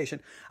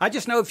sanctification. I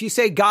just know if you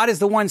say God is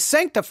the one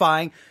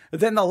sanctifying,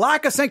 then the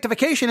lack of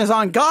sanctification is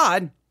on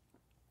God.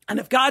 And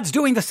if God's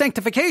doing the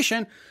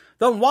sanctification,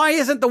 then why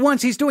isn't the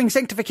ones he's doing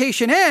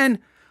sanctification in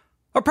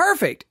are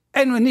perfect?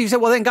 And when you say,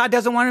 well, then God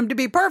doesn't want them to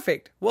be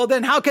perfect. Well,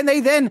 then how can they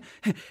then,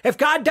 if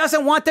God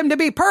doesn't want them to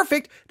be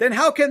perfect, then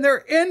how can their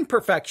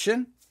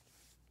imperfection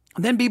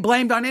then be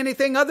blamed on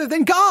anything other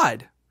than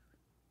God?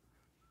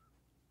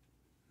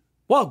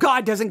 Well,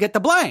 God doesn't get the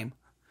blame.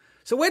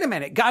 So wait a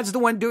minute. God's the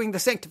one doing the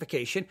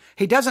sanctification.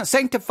 He doesn't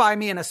sanctify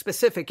me in a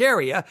specific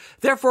area.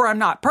 Therefore, I'm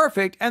not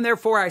perfect. And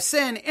therefore, I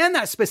sin in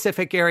that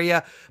specific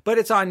area. But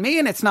it's on me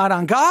and it's not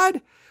on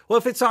God. Well,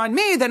 if it's on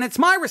me, then it's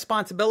my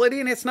responsibility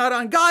and it's not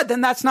on God.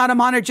 Then that's not a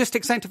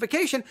monergistic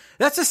sanctification.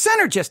 That's a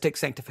synergistic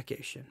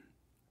sanctification.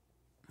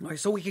 All right,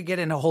 so we could get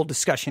into a whole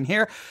discussion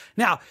here.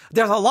 Now,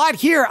 there's a lot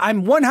here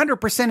I'm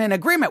 100% in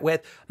agreement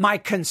with. My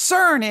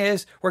concern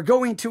is we're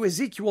going to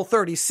Ezekiel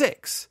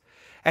 36.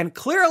 And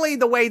clearly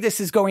the way this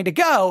is going to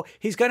go,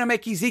 he's going to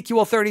make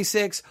Ezekiel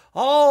 36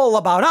 all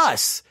about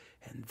us.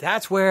 And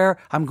that's where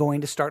I'm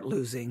going to start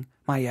losing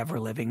my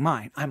ever-living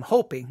mind. I'm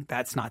hoping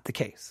that's not the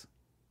case.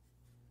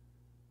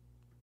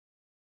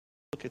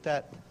 Look at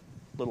that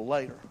a little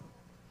later.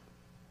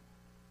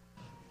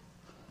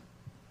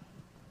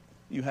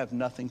 You have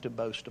nothing to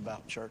boast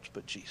about, church,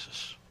 but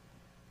Jesus.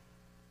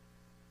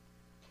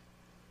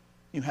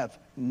 You have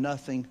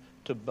nothing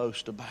to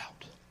boast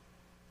about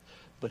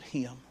but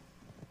Him.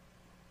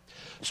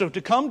 So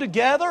to come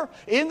together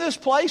in this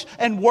place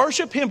and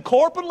worship Him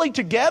corporately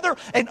together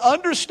and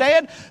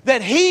understand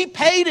that He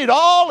paid it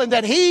all and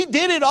that He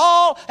did it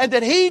all and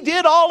that He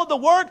did all of the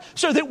work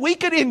so that we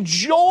could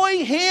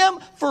enjoy Him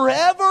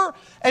forever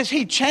as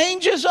He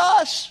changes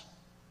us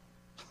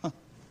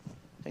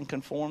and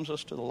conforms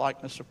us to the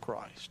likeness of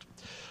Christ.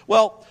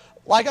 Well,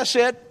 like I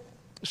said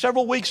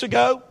several weeks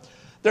ago,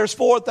 there's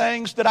 4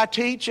 things that I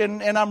teach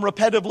and I'm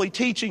repetitively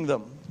teaching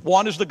them.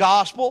 One is the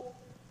gospel.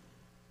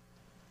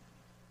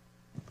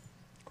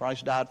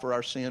 Christ died for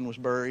our sin, was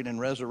buried, and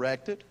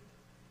resurrected.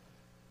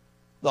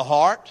 The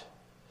heart.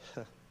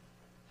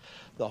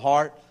 The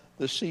heart,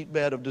 the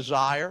seatbed of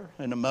desire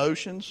and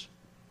emotions.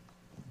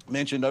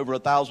 Mentioned over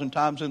 1,000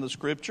 times in the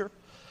Scripture.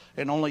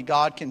 And only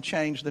God can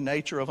change the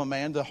nature of a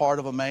man, the heart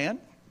of a man.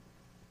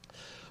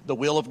 The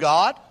will of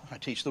God. I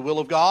teach the will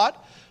of God.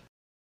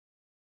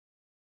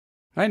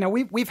 I know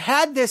we've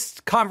had this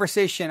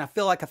conversation, I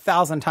feel like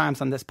 1,000 times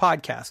on this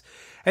podcast,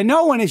 and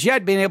no one has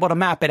yet been able to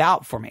map it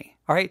out for me.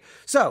 All right.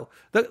 So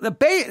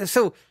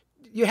so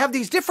you have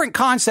these different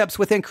concepts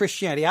within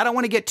Christianity. I don't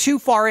want to get too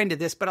far into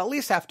this, but at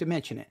least have to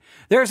mention it.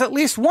 There's at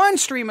least one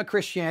stream of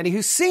Christianity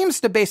who seems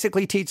to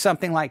basically teach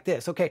something like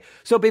this. Okay.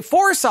 So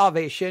before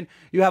salvation,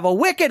 you have a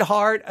wicked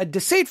heart, a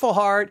deceitful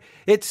heart.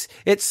 It's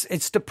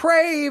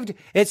depraved.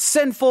 It's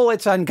sinful.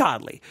 It's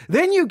ungodly.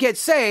 Then you get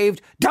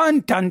saved. Dun,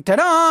 dun, dun,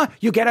 dun.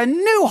 You get a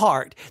new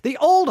heart. The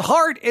old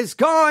heart is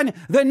gone.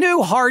 The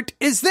new heart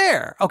is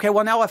there. Okay.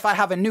 Well, now if I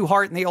have a new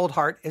heart and the old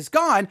heart is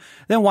gone,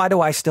 then why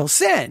do I still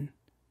sin?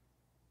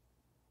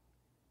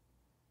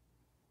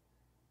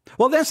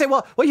 Well, then say,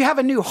 well, you have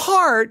a new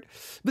heart,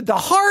 but the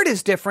heart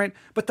is different,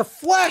 but the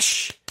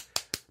flesh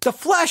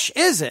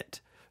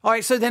isn't. All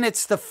right, so then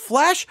it's the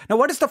flesh. Now,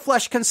 what does the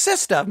flesh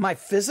consist of? My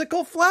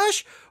physical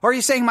flesh? Or are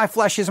you saying my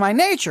flesh is my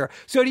nature?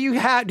 So do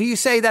you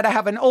say that I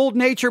have an old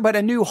nature but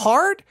a new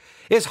heart?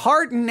 Is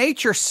heart and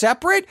nature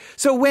separate?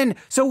 So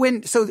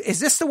is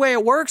this the way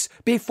it works?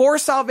 Before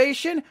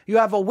salvation, you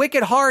have a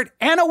wicked heart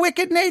and a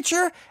wicked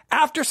nature.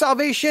 After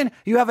salvation,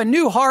 you have a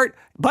new heart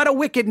but a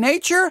wicked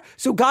nature.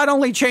 So God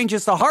only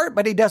changes the heart,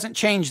 but He doesn't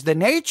change the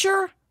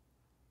nature.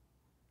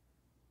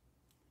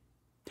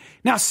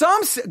 Now,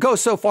 some go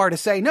so far to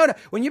say, no,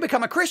 when you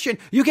become a Christian,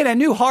 you get a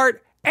new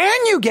heart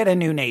and you get a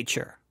new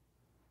nature.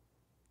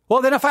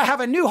 Well, then if I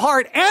have a new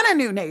heart and a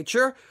new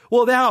nature,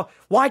 well, now,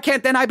 why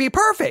can't then I be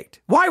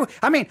perfect? Why?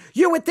 I mean,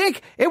 you would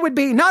think it would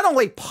be not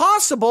only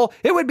possible,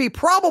 it would be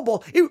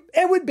probable,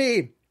 it would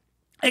be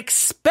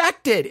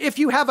expected if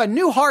you have a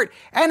new heart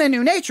and a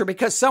new nature,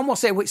 because some will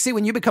say, see,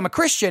 when you become a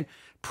Christian,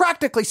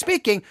 practically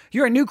speaking,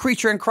 you're a new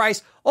creature in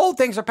Christ. Old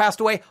things are passed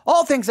away.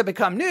 All things have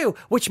become new,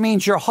 which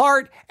means your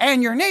heart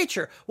and your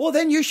nature. Well,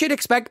 then you should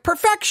expect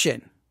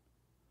perfection.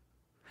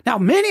 Now,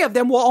 many of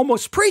them will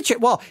almost preach it.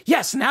 Well,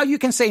 yes, now you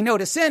can say no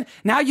to sin.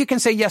 Now you can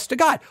say yes to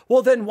God.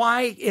 Well, then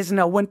why is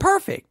no one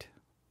perfect?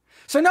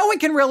 So no one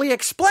can really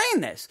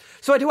explain this.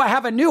 So do I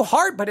have a new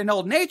heart but an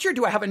old nature?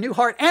 Do I have a new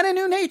heart and a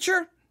new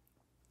nature?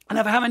 And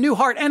if I have a new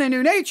heart and a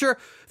new nature,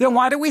 then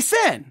why do we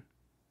sin?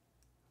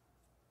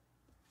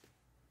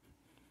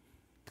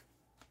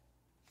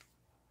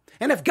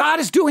 And if God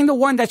is doing the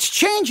one that's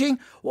changing,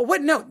 well,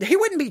 He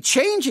wouldn't be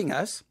changing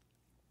us.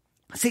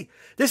 See,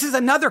 this is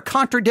another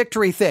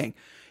contradictory thing.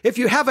 If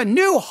you have a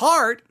new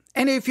heart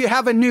And if you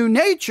have a new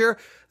nature,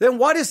 then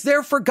what is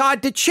there for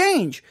God to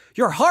change?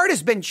 Your heart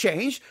has been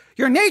changed.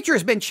 Your nature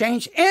has been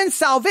changed in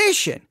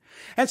salvation.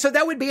 And so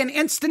that would be an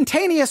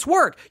instantaneous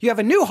work. You have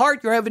a new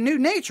heart, you have a new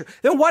nature.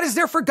 Then what is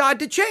there for God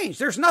to change?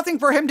 There's nothing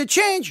for him to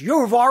change.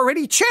 You've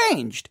already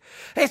changed.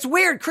 It's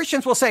weird.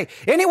 Christians will say,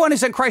 anyone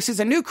who's in Christ is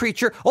a new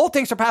creature. Old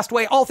things are passed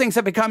away. All things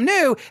have become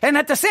new. And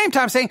at the same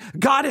time saying,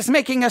 God is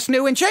making us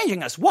new and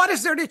changing us. What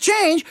is there to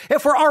change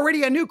if we're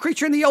already a new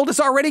creature and the old is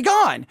already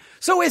gone?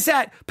 So is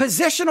that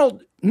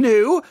positional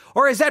new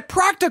or is that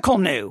practical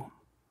new?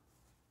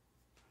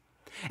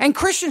 And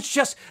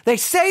Christians they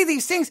say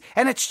these things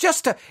and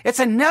it's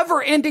a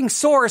never-ending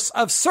source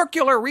of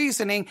circular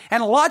reasoning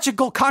and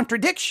logical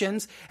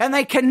contradictions, and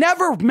they can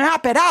never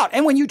map it out.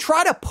 And when you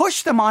try to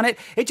push them on it,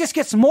 it just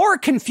gets more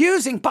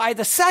confusing by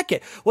the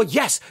second. Well,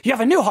 yes, you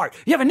have a new heart,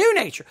 you have a new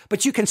nature,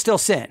 but you can still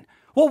sin.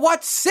 Well,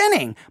 what's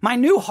sinning? My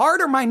new heart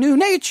or my new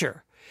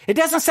nature? It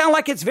doesn't sound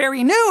like it's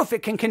very new if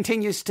it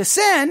continues to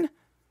sin.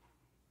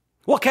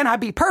 Well, can I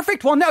be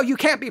perfect? Well, no, you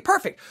can't be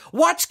perfect.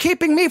 What's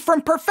keeping me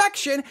from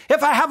perfection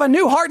if I have a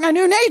new heart and a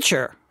new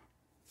nature?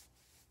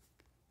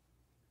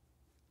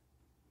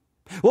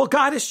 Well,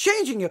 God is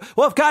changing you.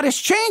 Well, if God is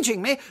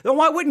changing me, then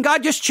why wouldn't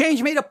God just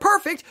change me to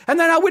perfect and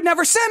then I would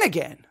never sin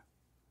again?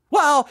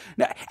 Well,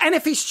 and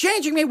if he's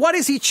changing me, what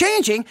is he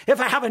changing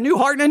if I have a new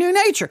heart and a new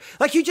nature?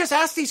 Like, you just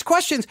ask these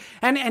questions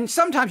and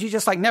sometimes you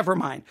just like, never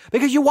mind.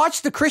 Because you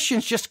watch the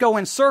Christians just go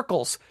in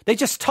circles. They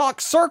just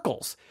talk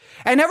circles.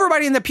 And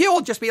everybody in the pew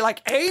will just be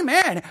like,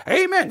 amen,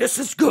 amen, this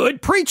is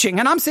good preaching.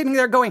 And I'm sitting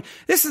there going,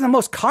 this is the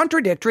most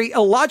contradictory,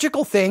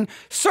 illogical thing,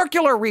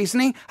 circular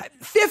reasoning,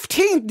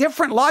 15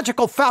 different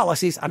logical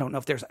fallacies. I don't know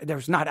if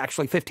there's not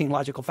actually 15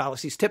 logical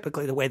fallacies,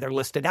 typically the way they're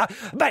listed out.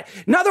 But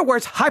in other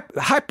words,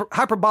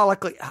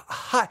 hyperbolically,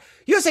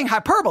 using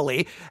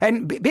hyperbole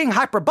and being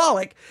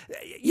hyperbolic,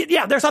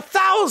 yeah, there's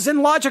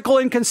 1,000 logical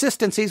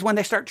inconsistencies when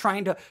they start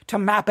trying to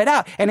map it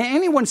out. And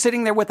anyone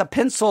sitting there with a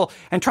pencil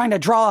and trying to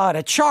draw out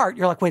a chart,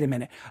 you're like, wait a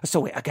minute.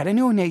 So wait, I got a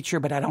new nature,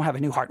 but I don't have a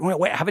new heart.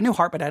 Wait, I have a new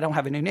heart, but I don't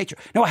have a new nature.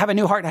 No, I have a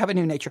new heart and I have a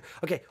new nature.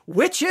 Okay,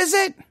 which is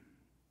it?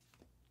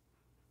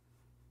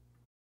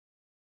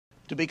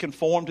 To be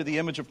conformed to the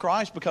image of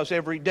Christ, because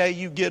every day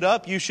you get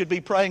up, you should be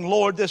praying,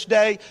 Lord, this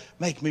day,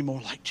 make me more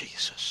like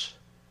Jesus.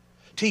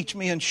 Teach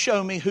me and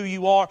show me who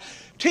you are.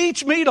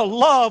 Teach me to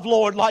love,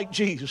 Lord, like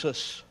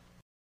Jesus.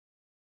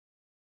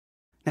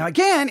 Now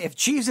again, if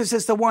Jesus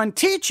is the one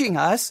teaching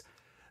us,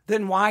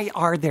 then why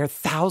are there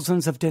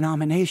thousands of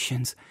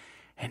denominations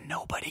and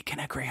nobody can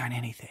agree on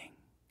anything?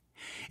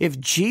 If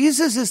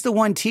Jesus is the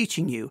one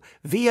teaching you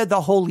via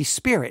the Holy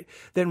Spirit,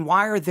 then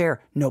why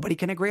are nobody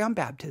can agree on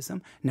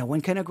baptism, no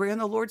one can agree on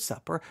the Lord's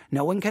Supper,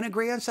 no one can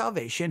agree on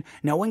salvation,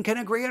 no one can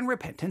agree on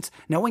repentance,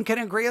 no one can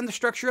agree on the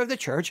structure of the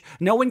church,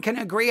 no one can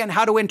agree on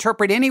how to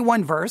interpret any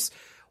one verse?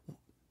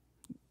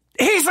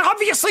 He's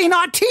obviously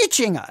not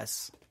teaching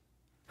us.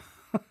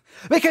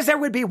 Because there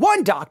would be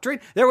one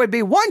doctrine, there would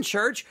be one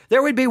church,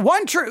 there would be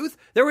one truth,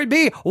 there would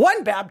be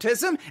one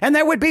baptism, and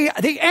there would be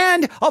the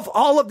end of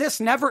all of this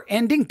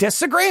never-ending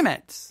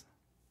disagreements.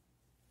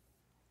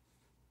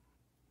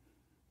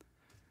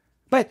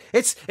 But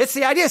it's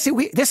the idea. See,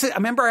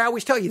 remember I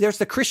always tell you, there's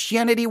the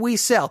Christianity we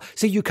sell.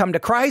 So you come to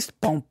Christ,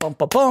 boom, boom,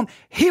 boom, boom.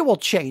 He will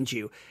change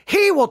you.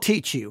 He will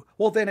teach you.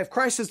 Well, then if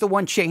Christ is the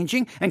one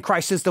changing and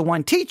Christ is the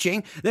one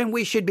teaching, then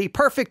we should be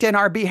perfect in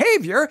our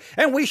behavior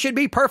and we should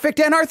be perfect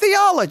in our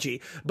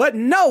theology. But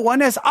no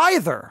one is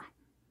either.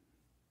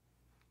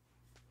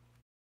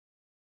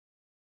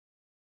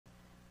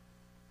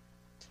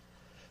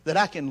 That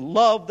I can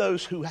love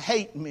those who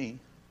hate me.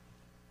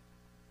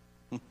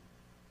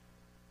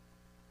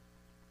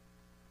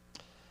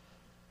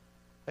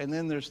 And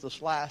then there's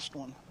this last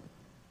one.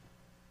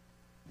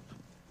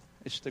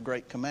 It's the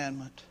great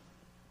commandment.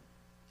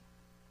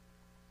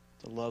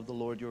 To love the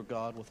Lord your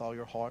God with all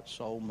your heart,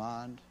 soul,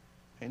 mind,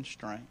 and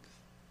strength.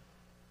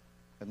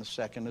 And the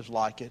second is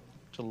like it,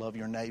 to love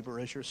your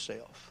neighbor as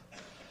yourself.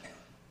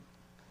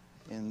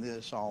 In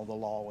this, all the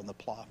law and the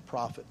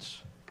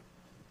prophets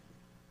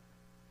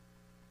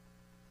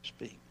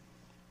speak.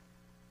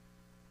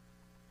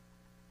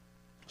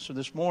 So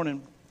this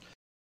morning,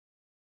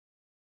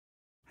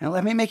 and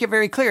let me make it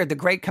very clear. The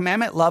great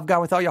commandment, love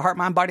God with all your heart,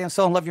 mind, body, and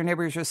soul, and love your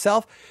neighbor as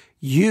yourself.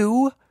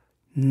 You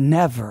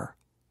never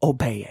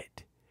obey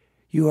it.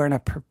 You are in a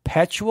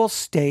perpetual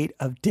state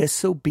of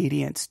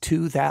disobedience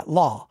to that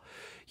law.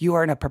 You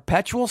are in a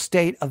perpetual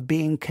state of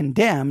being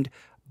condemned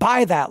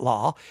by that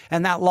law,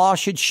 and that law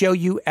should show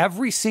you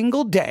every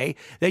single day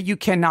that you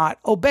cannot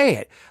obey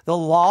it. The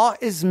law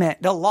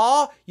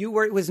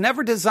it was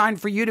never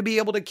designed for you to be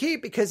able to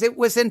keep because it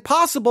was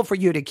impossible for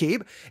you to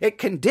keep. It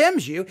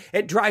condemns you.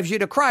 It drives you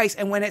to Christ.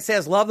 And when it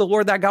says, love the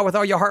Lord thy God with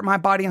all your heart,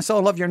 mind, body, and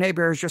soul, love your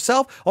neighbor as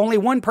yourself, only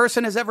one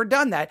person has ever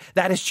done that.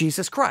 That is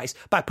Jesus Christ.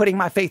 By putting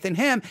my faith in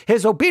him,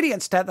 his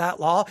obedience to that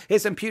law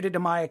is imputed to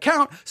my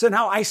account. So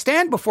now I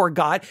stand before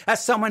God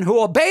as someone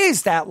who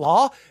obeys that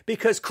law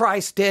because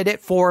Christ did it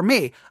for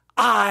me.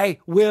 I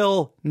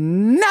will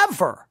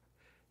never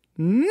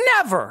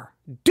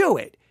do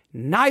it.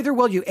 Neither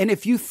will you. And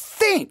if you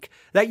think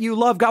that you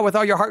love God with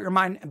all your heart, your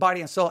mind,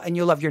 body, and soul, and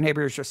you love your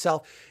neighbor as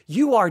yourself,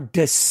 you are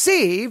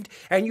deceived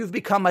and you've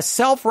become a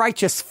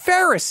self-righteous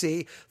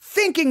Pharisee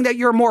thinking that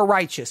you're more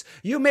righteous.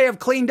 You may have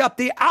cleaned up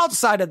the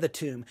outside of the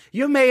tomb.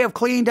 You may have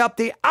cleaned up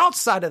the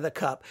outside of the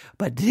cup,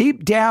 but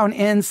deep down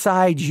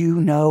inside, you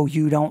know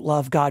you don't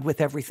love God with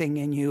everything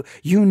in you.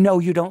 You know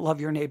you don't love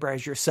your neighbor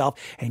as yourself,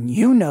 and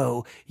you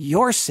know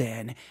your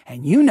sin,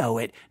 and you know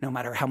it no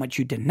matter how much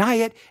you deny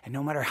it and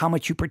no matter how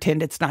much you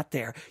pretend it's not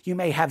there. You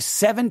may have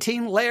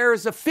 17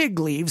 layers of fig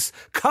leaves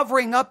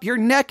covering up your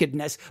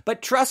nakedness,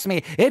 but trust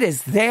me, it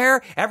is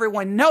there.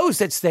 Everyone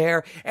knows it's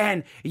there,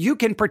 and you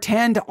can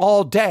pretend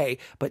all day,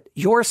 but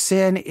your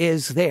sin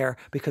is there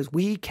because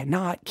we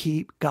cannot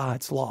keep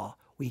God's law.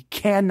 We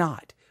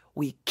cannot.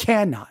 We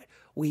cannot.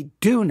 We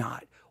do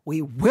not.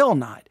 We will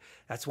not.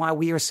 That's why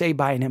we are saved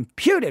by an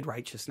imputed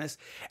righteousness.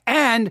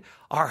 And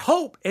our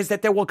hope is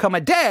that there will come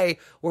a day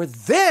where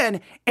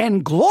then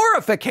in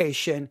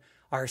glorification,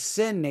 our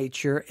sin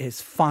nature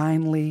is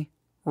finally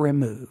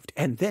removed.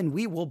 And then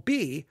we will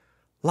be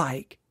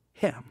like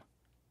him.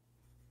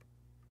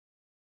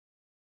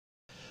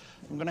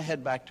 I'm going to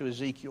head back to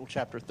Ezekiel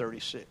chapter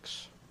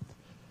 36.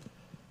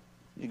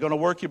 You're going to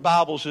work your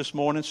Bibles this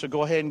morning, so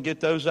go ahead and get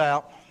those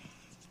out.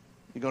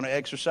 You're going to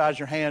exercise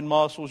your hand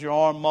muscles, your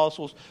arm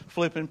muscles,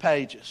 flipping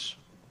pages.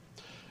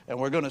 And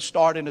we're going to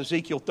start in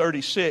Ezekiel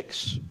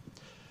 36.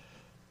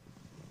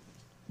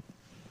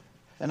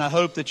 And I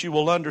hope that you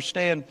will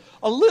understand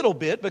a little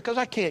bit, because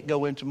I can't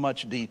go into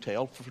much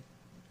detail for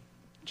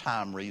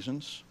time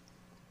reasons.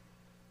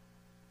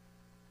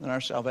 And our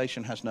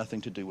salvation has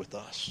nothing to do with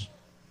us.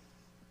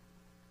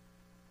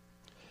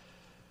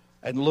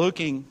 And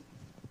looking.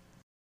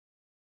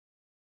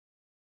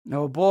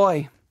 Oh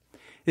boy,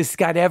 this has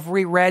got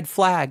every red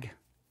flag.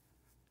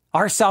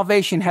 Our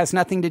salvation has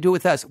nothing to do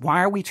with us.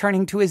 Why are we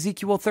turning to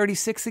Ezekiel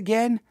 36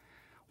 again?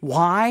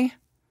 Why?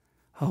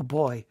 Oh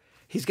boy,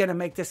 he's going to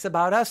make this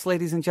about us,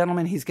 ladies and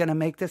gentlemen. He's going to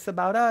make this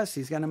about us.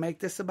 He's going to make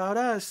this about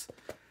us.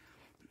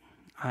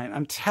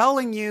 I'm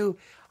telling you,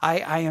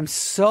 I am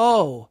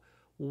so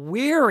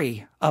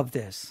weary of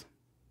this.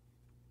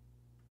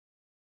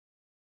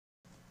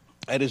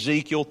 At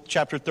Ezekiel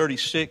chapter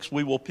 36,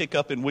 we will pick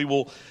up and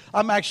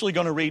I'm actually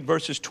going to read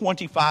verses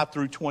 25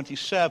 through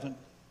 27.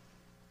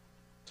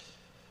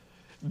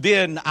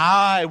 Then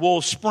I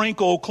will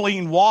sprinkle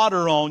clean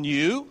water on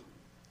you,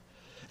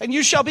 and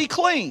you shall be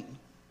clean.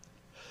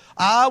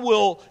 I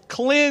will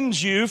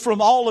cleanse you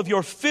from all of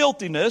your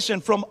filthiness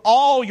and from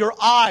all your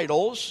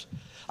idols.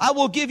 I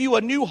will give you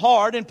a new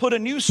heart and put a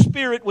new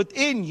spirit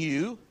within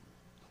you.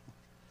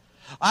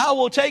 I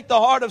will take the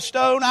heart of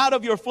stone out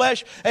of your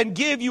flesh and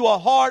give you a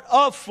heart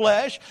of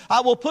flesh.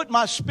 I will put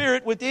my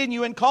spirit within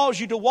you and cause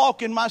you to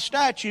walk in my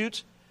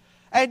statutes,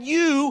 and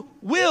you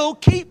will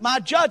keep my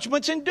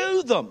judgments and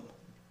do them.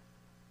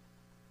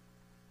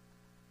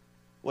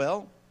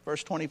 Well,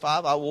 verse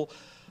 25,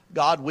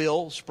 God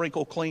will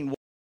sprinkle clean water.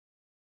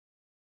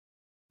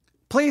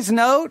 Please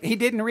note, he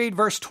didn't read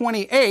verse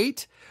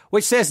 28,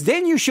 which says,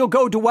 then you shall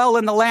go dwell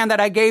in the land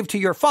that I gave to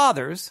your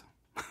fathers,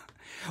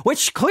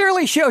 which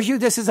clearly shows you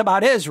this is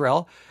about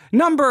Israel.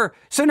 Number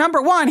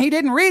one, he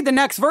didn't read the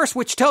next verse,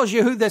 which tells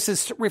you who this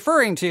is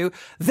referring to.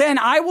 Then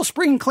I will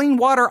sprinkle clean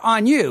water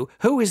on you.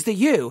 Who is the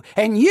you?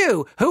 And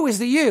you, who is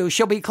the you,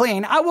 shall be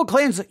clean. I will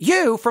cleanse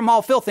you from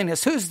all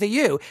filthiness. Who's the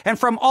you? And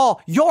from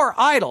all your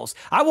idols.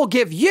 I will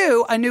give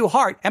you a new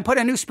heart and put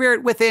a new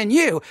spirit within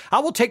you. I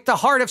will take the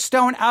heart of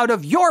stone out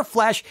of your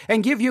flesh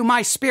and give you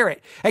my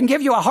spirit and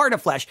give you a heart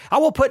of flesh. I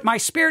will put my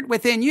spirit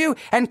within you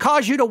and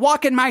cause you to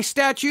walk in my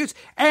statutes,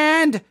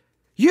 and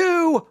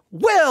you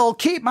will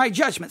keep my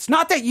judgments.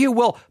 Not that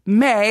you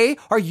may,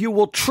 or you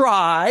will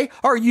try,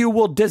 or you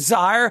will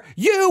desire.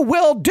 You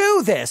will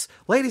do this.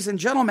 Ladies and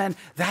gentlemen,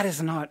 that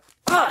is not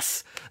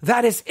us.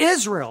 That is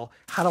Israel.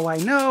 How do I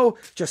know?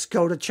 Just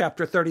go to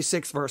chapter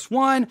 36, verse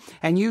 1.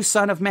 And you,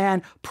 son of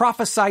man,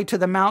 prophesy to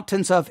the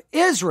mountains of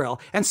Israel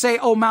and say,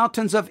 O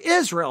mountains of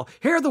Israel,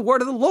 hear the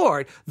word of the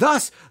Lord.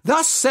 Thus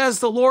says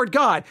the Lord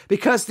God,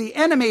 because the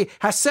enemy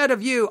has said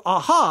of you,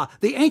 aha,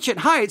 the ancient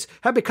heights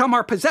have become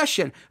our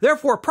possession.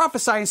 Therefore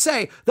prophesy and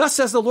say, thus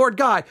says the Lord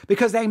God,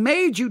 because they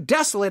made you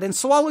desolate and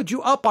swallowed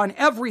you up on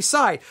every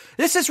side.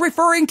 This is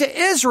referring to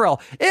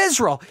Israel.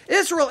 Israel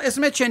is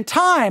mentioned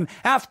time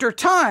after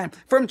time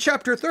from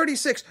chapter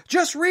 36.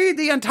 Just read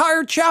the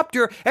entire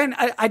chapter and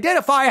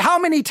identify how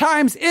many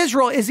times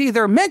Israel is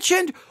either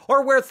mentioned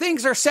or where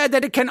things are said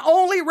that it can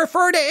only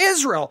refer to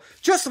Israel.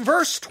 Just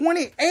verse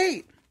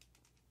 28.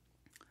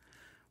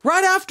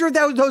 Right after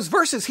those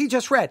verses he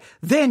just read,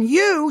 then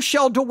you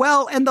shall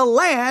dwell in the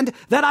land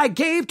that I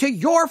gave to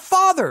your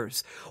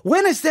fathers.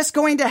 When is this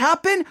going to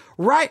happen?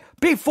 Right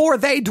before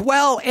they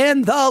dwell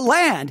in the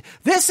land.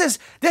 This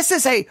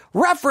is a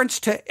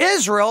reference to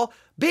Israel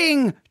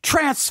being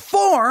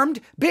transformed,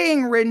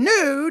 being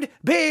renewed,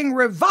 being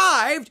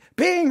revived,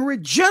 being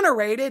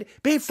regenerated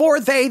before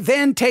they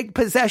then take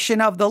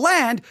possession of the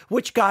land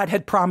which God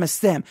had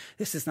promised them.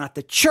 This is not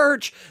the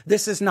church.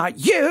 This is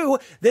not you.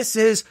 This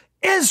is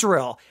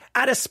Israel.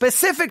 at a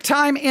specific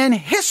time in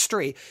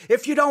history.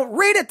 If you don't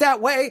read it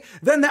that way,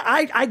 then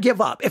I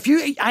give up.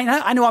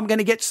 I know I'm going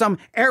to get some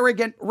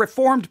arrogant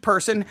Reformed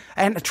person,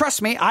 and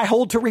trust me, I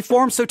hold to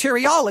Reformed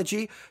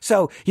soteriology,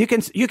 so you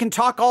can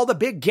talk all the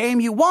big game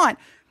you want.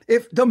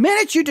 If the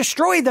minute you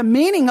destroy the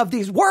meaning of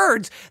these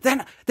words,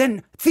 then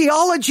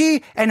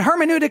theology and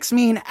hermeneutics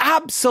mean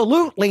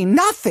absolutely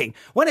nothing.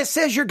 When it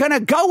says you're going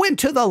to go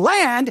into the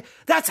land,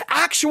 that's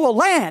actual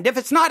land. If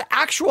it's not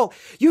actual,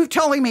 you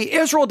telling me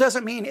Israel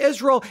doesn't mean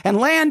Israel and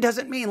land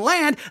doesn't mean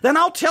land, then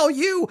I'll tell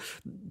you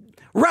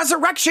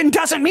resurrection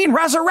doesn't mean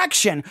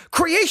resurrection.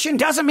 Creation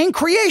doesn't mean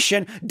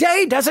creation.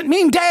 Day doesn't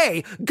mean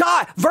day.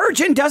 God,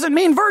 virgin doesn't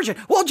mean virgin.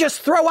 We'll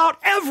just throw out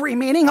every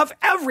meaning of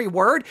every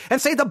word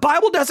and say the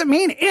Bible doesn't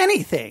mean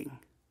anything.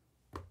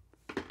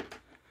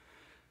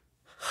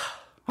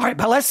 All right,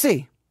 but let's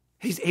see.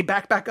 He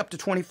back up to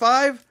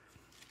 25.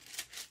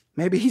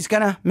 Maybe he's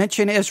going to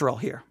mention Israel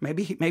here.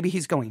 Maybe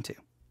he's going to.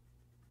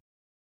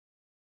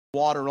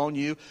 Water on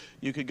you.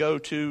 You could go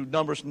to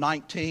Numbers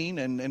 19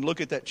 and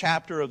look at that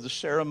chapter of the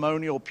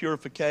ceremonial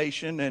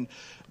purification and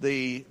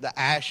the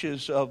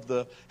ashes of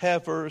the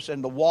heifers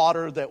and the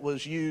water that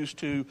was used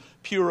to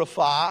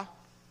purify.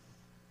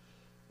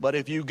 But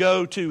if you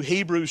go to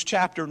Hebrews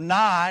chapter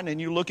 9 and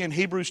you look in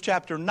Hebrews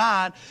chapter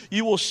 9,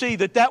 you will see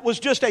that was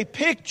just a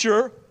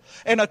picture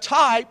and a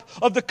type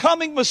of the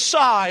coming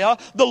Messiah,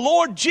 the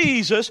Lord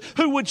Jesus,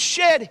 who would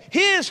shed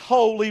His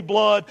holy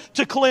blood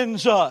to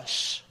cleanse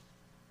us.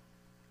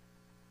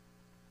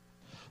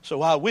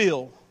 So I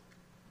will,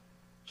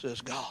 says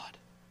God,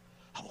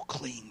 I will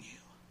clean you.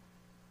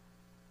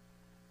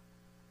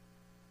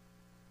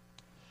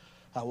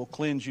 I will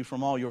cleanse you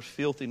from all your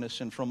filthiness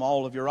and from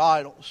all of your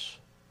idols.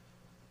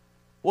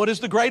 What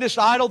is the greatest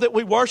idol that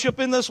we worship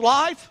in this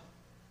life?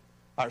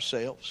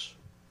 Ourselves.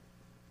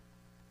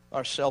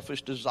 Our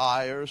selfish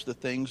desires, the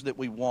things that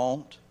we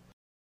want.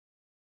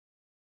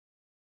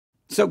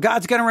 So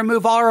God's going to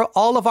remove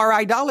all of our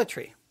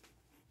idolatry.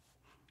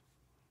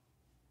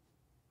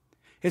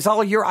 Is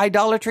all your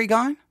idolatry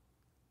gone?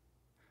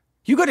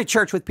 You go to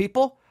church with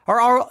people,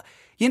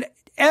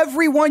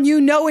 everyone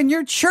you know in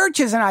your church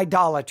is an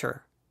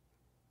idolater.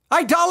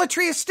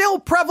 Idolatry is still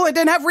prevalent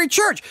in every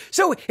church.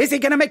 So is he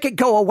going to make it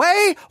go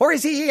away, or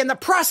is he in the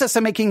process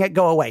of making it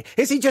go away?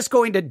 Is he just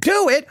going to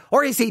do it,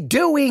 or is he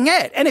doing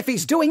it? And if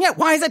he's doing it,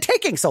 why is it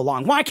taking so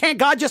long? Why can't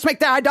God just make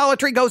the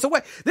idolatry goes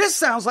away? This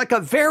sounds like a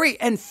very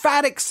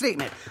emphatic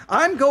statement.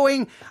 I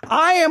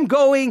am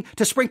going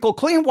to sprinkle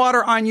clean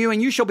water on you,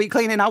 and you shall be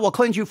clean, and I will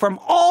cleanse you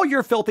from all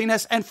your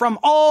filthiness and from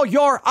all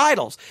your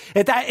idols.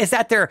 Is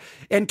that their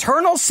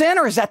internal sin,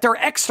 or is that their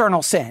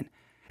external sin?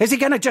 Is he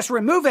going to just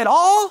remove it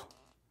all?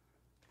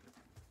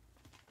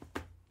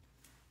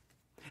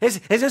 Is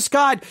this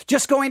God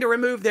just going to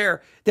remove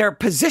their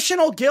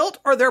positional guilt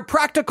or their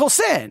practical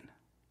sin?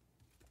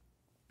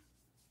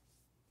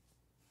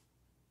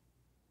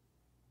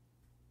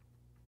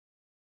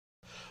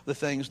 The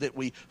things that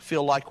we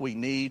feel like we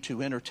need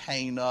to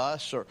entertain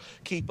us or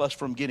keep us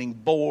from getting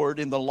bored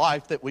in the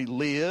life that we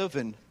live.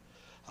 And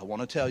I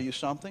want to tell you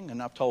something, and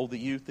I've told the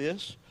youth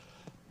this.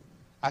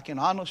 I can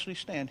honestly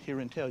stand here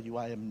and tell you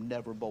I am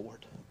never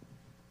bored.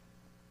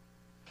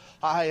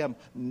 I am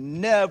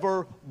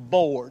never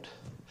bored.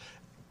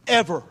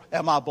 Ever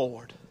am I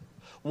bored.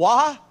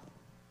 Why?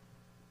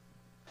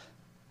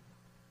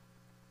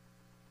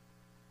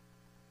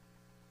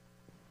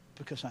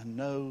 Because I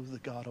know the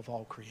God of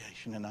all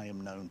creation and I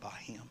am known by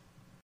Him.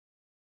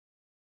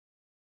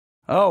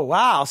 Oh,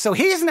 wow. So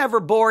he's never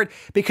bored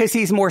because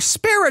he's more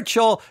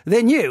spiritual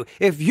than you.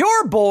 If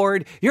you're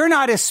bored, you're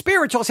not as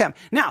spiritual as him.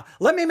 Now,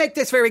 let me make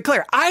this very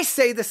clear. I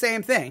say the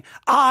same thing.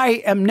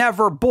 I am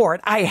never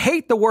bored. I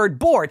hate the word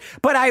bored,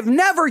 but I've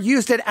never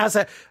used it as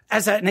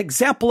an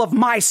example of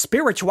my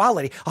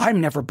spirituality. I'm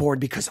never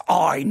bored because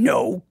I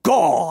know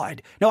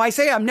God. No, I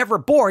say I'm never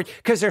bored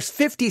because there's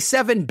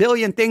 57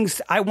 billion things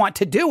I want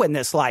to do in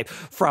this life,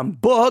 from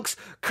books,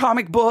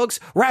 comic books,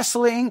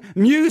 wrestling,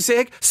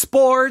 music,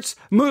 sports,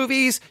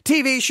 movies,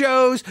 TV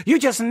shows, you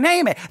just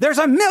name it. There's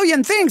a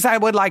million things I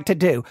would like to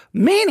do,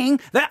 meaning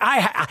that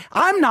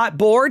I'm not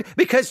bored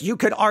because you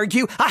could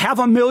argue I have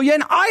a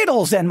million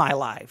idols in my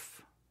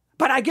life.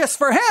 But I guess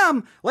for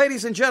him,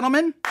 ladies and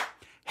gentlemen,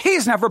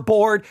 he's never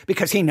bored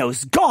because he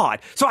knows God.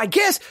 So I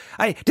guess,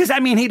 does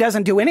that mean he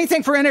doesn't do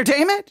anything for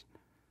entertainment?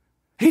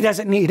 He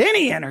doesn't need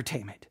any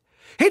entertainment.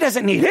 He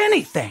doesn't need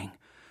anything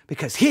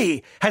because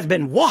he has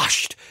been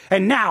washed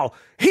and now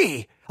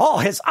all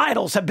his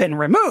idols have been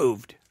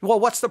removed. Well,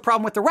 what's the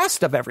problem with the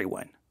rest of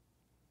everyone?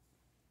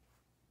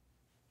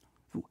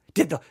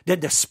 Did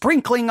the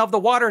sprinkling of the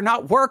water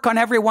not work on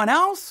everyone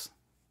else?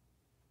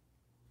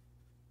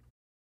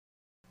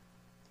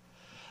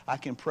 I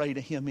can pray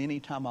to Him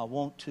anytime I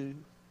want to.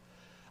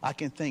 I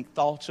can think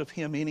thoughts of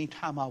Him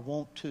anytime I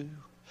want to.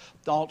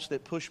 Thoughts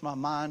that push my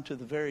mind to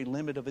the very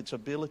limit of its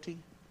ability.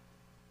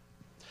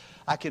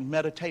 I can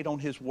meditate on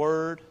His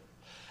Word.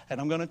 And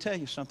I'm going to tell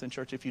you something,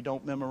 church. If you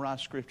don't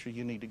memorize Scripture,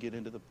 you need to get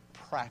into the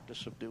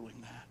practice of doing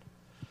that.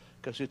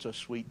 Because it's a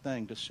sweet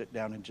thing to sit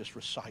down and just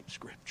recite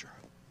Scripture.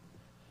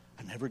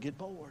 I never get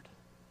bored.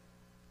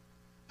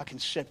 I can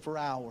sit for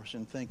hours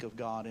and think of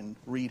God and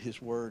read His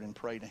Word and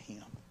pray to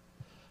Him.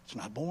 It's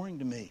not boring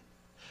to me.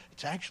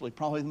 It's actually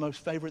probably the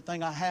most favorite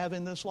thing I have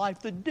in this life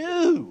to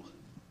do.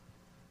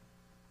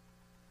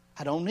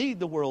 I don't need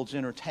the world's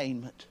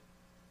entertainment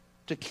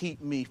to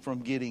keep me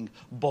from getting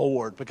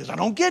bored, because I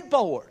don't get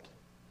bored.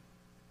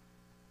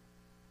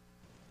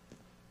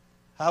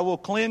 I will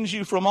cleanse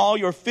you from all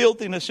your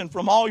filthiness and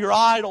from all your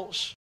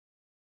idols.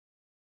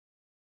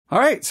 All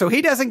right, so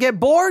he doesn't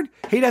get bored.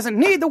 He doesn't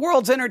need the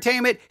world's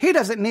entertainment. He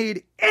doesn't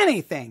need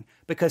anything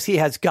because he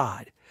has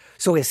God.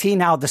 So is he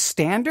now the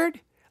standard?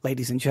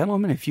 Ladies and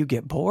gentlemen, if you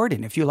get bored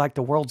and if you like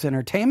the world's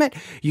entertainment,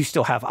 you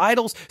still have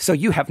idols, so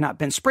you have not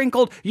been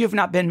sprinkled, you've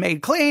not been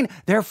made clean,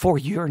 therefore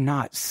you're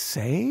not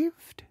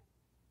saved?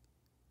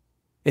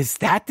 Is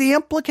that the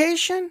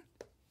implication?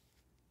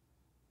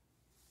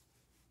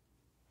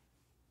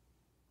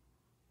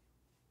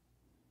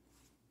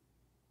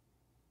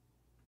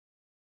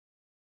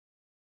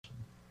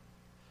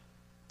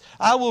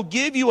 I will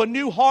give you a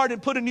new heart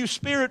and put a new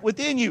spirit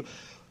within you.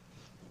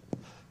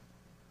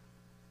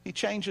 He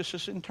changes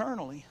us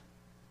internally.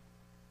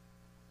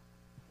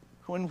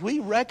 When we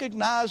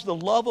recognize the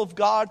love of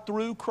God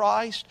through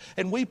Christ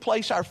and we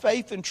place our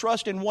faith and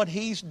trust in what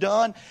He's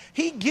done,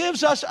 He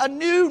gives us a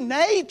new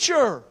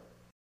nature.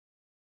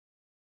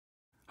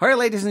 All right,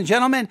 ladies and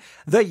gentlemen,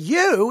 the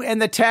you in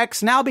the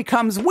text now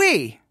becomes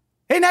we.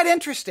 Isn't that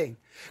interesting?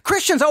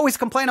 Christians always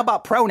complain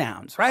about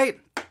pronouns, right?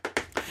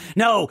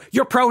 No,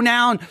 your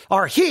pronoun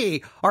are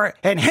he or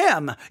and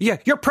him.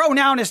 Your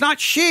pronoun is not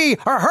she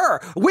or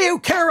her. We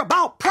care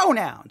about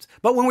pronouns.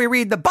 But when we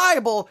read the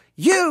Bible,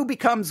 you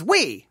becomes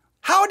we.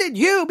 How did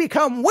you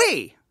become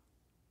we?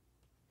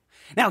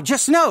 Now,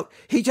 just note,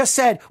 he just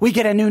said we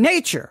get a new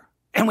nature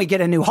and we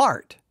get a new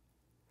heart.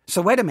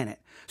 So wait a minute.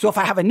 So if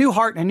I have a new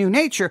heart and a new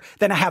nature,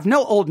 then I have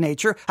no old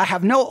nature, I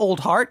have no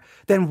old heart,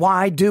 then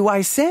why do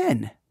I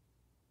sin?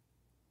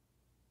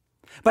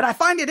 But I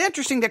find it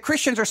interesting that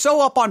Christians are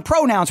so up on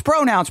pronouns.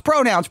 But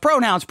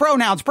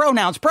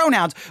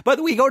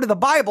we go to the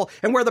Bible,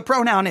 and where the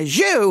pronoun is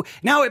you,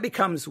 now it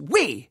becomes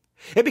we.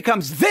 It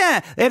becomes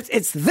them.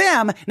 It's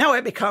them. Now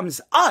it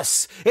becomes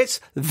us. It's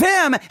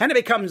them, and it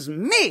becomes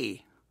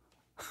me.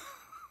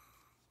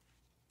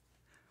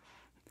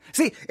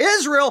 See,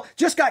 Israel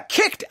just got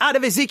kicked out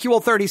of Ezekiel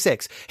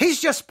 36.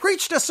 He's just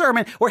preached a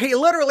sermon where he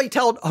literally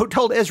told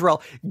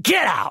Israel,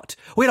 get out.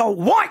 We don't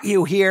want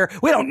you here.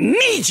 We don't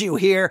need you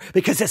here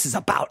because this is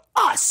about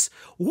us.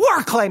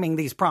 We're claiming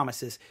these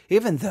promises,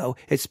 even though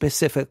it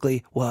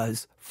specifically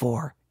was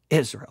for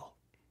Israel.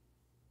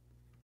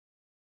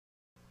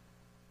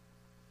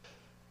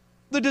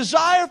 The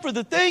desire for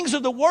the things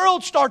of the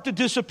world start to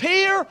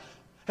disappear,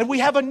 and we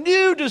have a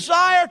new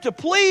desire to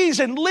please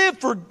and live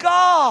for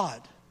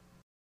God.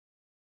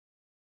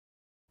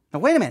 Now,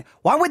 wait a minute.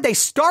 Why would they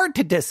start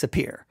to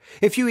disappear?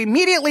 If you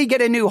immediately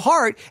get a new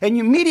heart and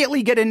you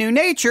immediately get a new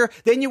nature,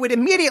 then you would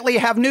immediately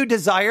have new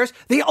desires.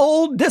 The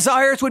old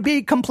desires would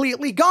be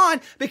completely gone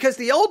because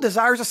the old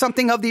desires are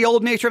something of the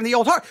old nature and the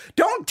old heart.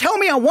 Don't tell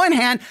me on one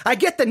hand, I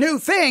get the new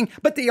thing,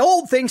 but the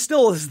old thing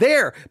still is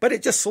there, but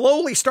it just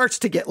slowly starts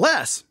to get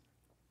less.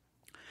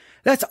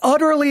 That's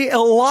utterly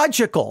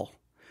illogical.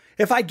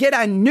 If I get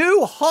a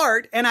new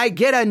heart and I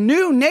get a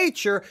new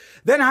nature,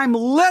 then I'm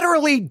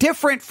literally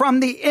different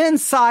from the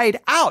inside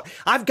out.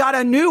 I've got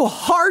a new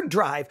hard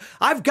drive.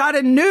 I've got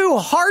a new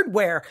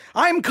hardware.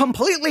 I'm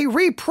completely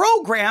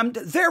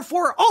reprogrammed.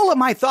 Therefore, all of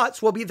my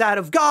thoughts will be that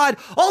of God.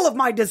 All of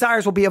my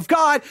desires will be of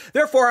God.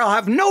 Therefore, I'll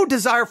have no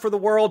desire for the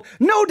world,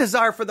 no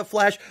desire for the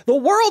flesh. The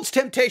world's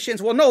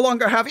temptations will no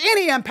longer have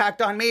any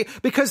impact on me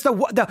because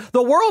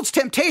the world's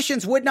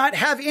temptations would not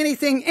have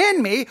anything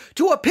in me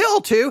to appeal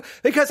to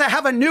because I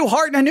have a new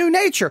heart and a new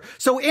nature.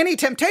 So any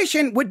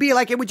temptation would be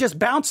like it would just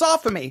bounce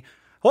off of me.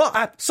 Well,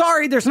 I'm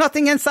sorry, there's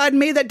nothing inside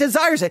me that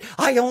desires it.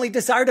 I only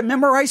desire to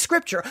memorize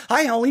scripture.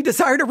 I only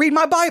desire to read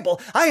my Bible.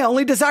 I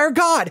only desire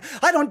God.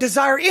 I don't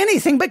desire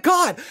anything but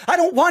God. I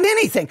don't want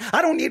anything.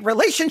 I don't need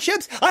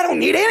relationships. I don't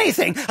need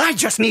anything. I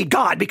just need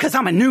God because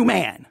I'm a new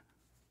man.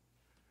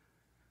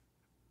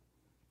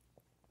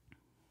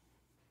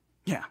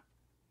 Yeah.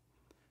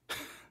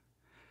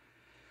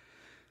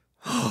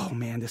 Oh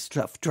man, this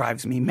stuff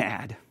drives me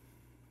mad.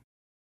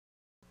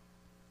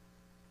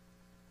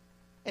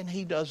 And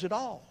He does it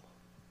all.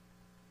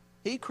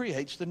 He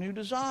creates the new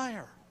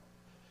desire.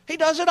 He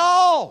does it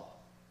all.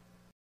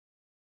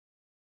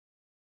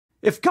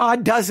 If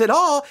God does it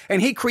all and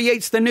He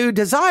creates the new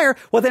desire,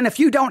 well then if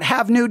you don't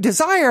have new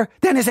desire,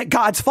 then is it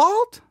God's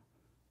fault?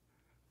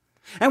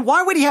 And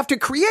why would He have to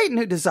create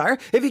new desire?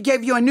 If He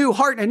gave you a new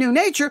heart and a new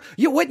nature,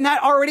 you would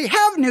not already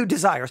have new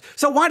desires.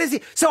 So why does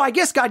He? So I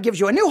guess God gives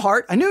you a new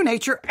heart, a new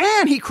nature,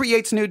 and He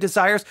creates new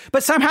desires,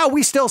 but somehow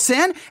we still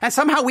sin and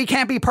somehow we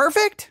can't be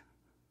perfect?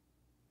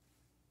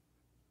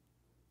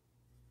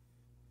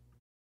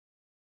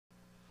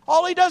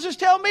 All He does is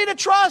tell me to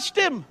trust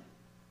Him.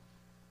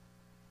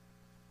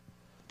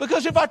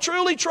 Because if I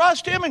truly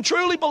trust Him and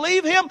truly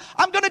believe Him,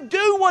 I'm going to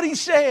do what He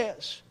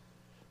says.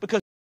 Because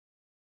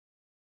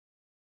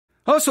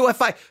Oh, so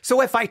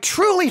if I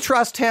truly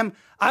trust him,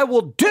 I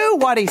will do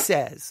what he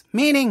says,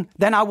 meaning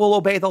then I will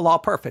obey the law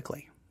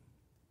perfectly.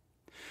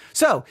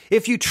 So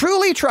if you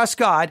truly trust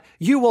God,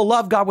 you will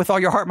love God with all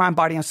your heart, mind,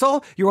 body, and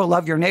soul. You will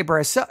love your neighbor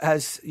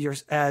as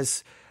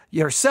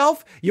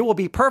yourself. You will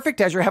be perfect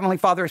as your heavenly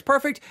Father is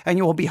perfect, and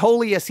you will be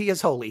holy as he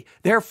is holy.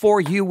 Therefore,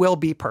 you will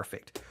be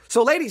perfect.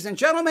 So ladies and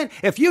gentlemen,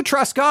 if you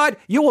trust God,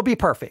 you will be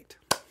perfect.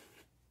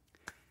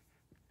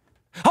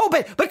 Oh,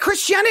 but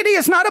Christianity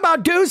is not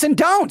about do's and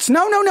don'ts.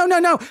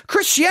 No.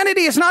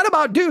 Christianity is not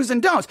about do's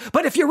and don'ts.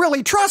 But if you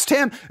really trust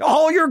him,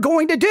 all you're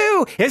going to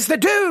do is the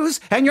do's,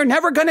 and you're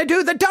never going to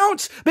do the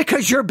don'ts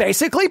because you're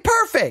basically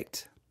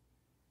perfect.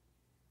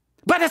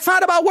 But it's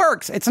not about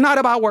works. It's not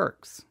about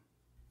works.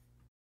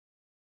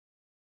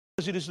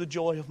 Because it is the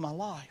joy of my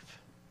life.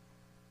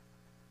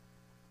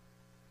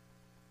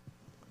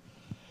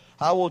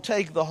 I will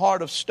take the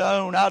heart of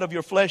stone out of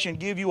your flesh and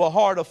give you a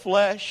heart of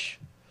flesh.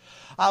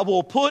 I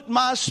will put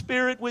my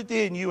spirit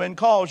within you and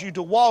cause you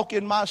to walk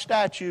in my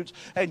statutes,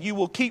 and you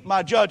will keep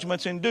my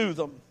judgments and do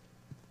them.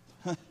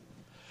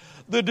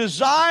 The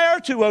desire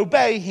to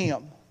obey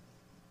him.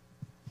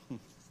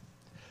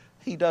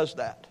 He does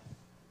that.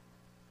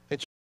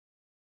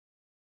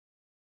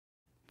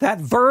 That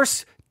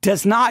verse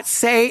does not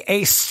say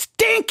a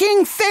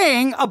stinking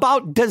thing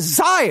about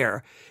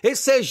desire. It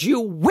says you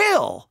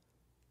will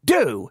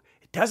do.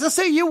 It doesn't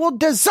say you will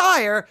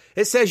desire.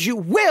 It says you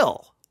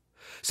will.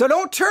 So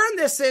don't turn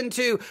this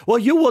into, well,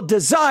 you will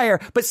desire,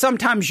 but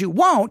sometimes you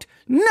won't.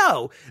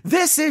 No,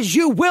 this is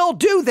you will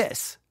do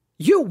this.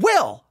 You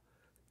will.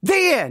 The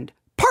end.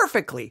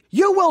 Perfectly.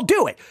 You will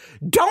do it.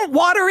 Don't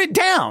water it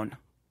down.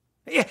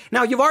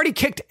 Now, you've already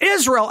kicked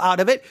Israel out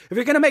of it. If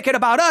you're going to make it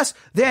about us,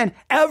 then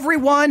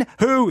everyone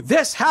who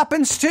this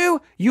happens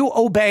to, you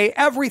obey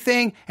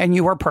everything and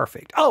you are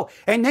perfect. Oh,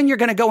 and then you're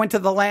going to go into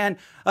the land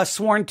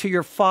sworn to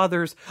your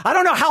fathers. I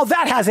don't know how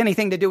that has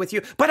anything to do with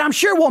you, but I'm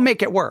sure we'll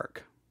make it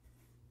work.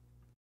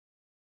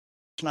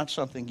 It's not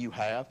something you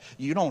have.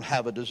 You don't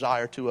have a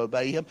desire to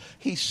obey him.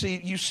 You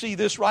see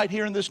this right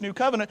here in this new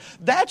covenant.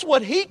 That's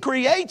what he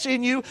creates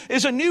in you,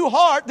 is a new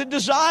heart that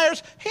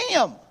desires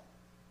him.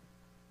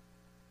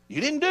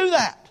 You didn't do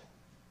that.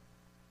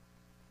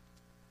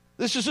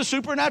 This is a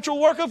supernatural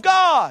work of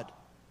God.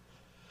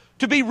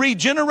 To be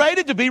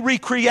regenerated, to be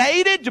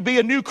recreated, to be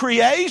a new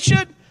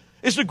creation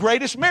is the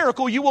greatest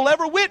miracle you will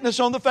ever witness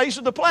on the face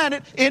of the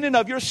planet in and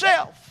of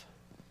yourself.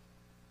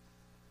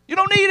 You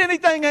don't need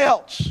anything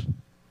else.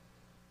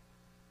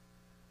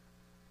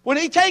 When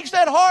he takes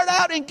that heart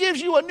out and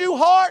gives you a new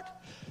heart,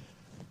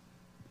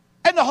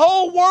 and the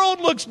whole world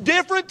looks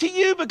different to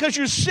you because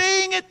you're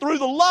seeing it through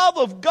the love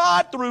of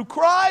God, through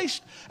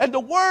Christ, and the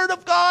Word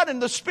of God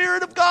and the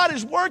Spirit of God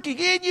is working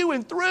in you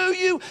and through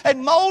you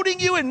and molding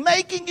you and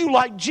making you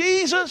like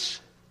Jesus,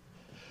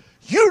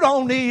 you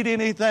don't need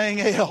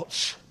anything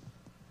else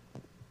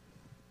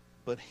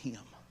but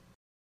him.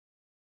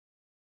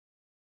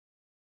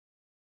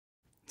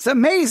 It's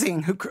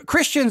amazing who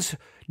Christians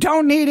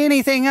don't need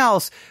anything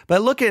else.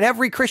 But look at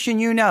every Christian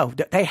you know.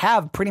 They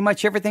have pretty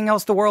much everything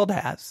else the world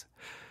has.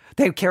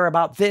 They care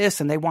about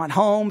this, and they want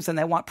homes, and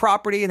they want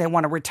property, and they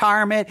want a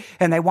retirement,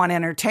 and they want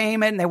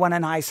entertainment, and they want a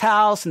nice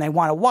house, and they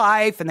want a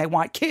wife, and they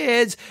want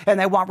kids, and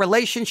they want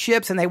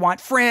relationships, and they want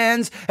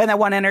friends, and they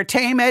want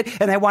entertainment,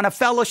 and they want a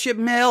fellowship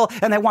meal,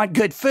 and they want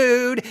good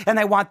food, and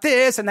they want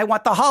this, and they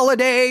want the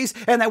holidays,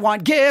 and they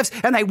want gifts,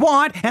 and they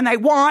want, and they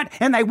want,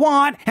 and they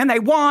want, and they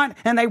want,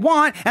 and they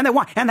want, and they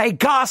want, and they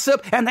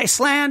gossip, and they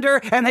slander,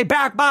 and they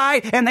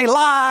backbite, and they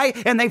lie,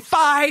 and they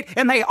fight,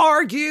 and they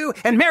argue,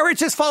 and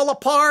marriages fall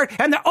apart,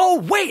 and they're, oh,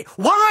 wait,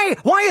 why?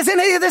 Why isn't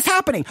any of this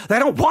happening? They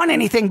don't want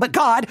anything but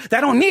God. They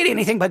don't need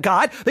anything but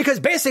God because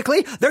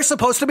basically they're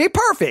supposed to be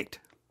perfect.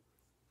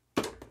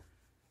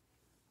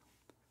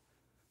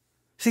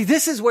 See,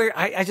 this is where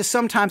I just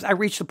sometimes I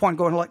reach the point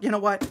going, look, you know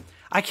what?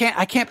 I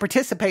can't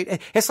participate.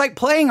 It's like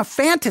playing a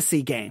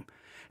fantasy game.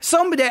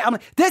 Someday, I'm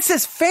like, this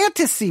is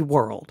fantasy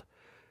world.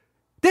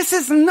 This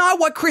is not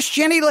what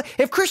Christianity,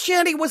 if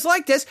Christianity was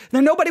like this,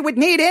 then nobody would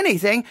need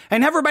anything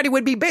and everybody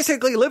would be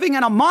basically living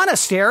in a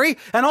monastery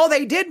and all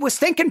they did was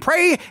think and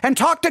pray and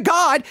talk to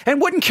God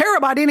and wouldn't care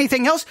about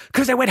anything else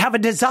because they would have a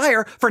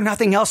desire for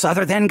nothing else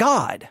other than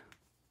God.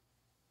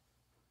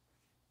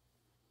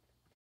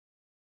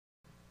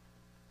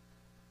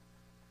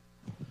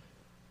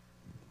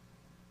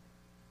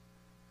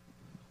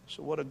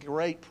 So what a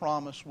great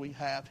promise we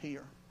have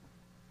here.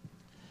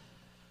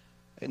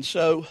 And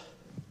so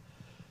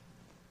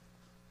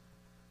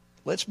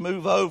let's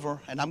move over,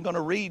 and I'm going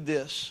to read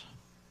this.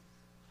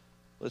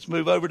 Let's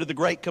move over to the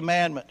Great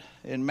Commandment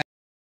in Matthew.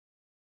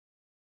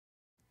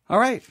 All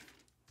right.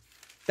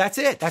 That's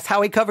it. That's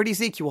how he covered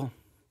Ezekiel.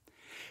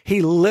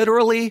 He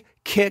literally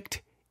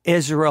kicked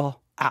Israel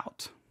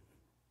out.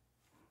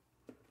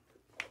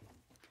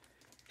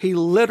 He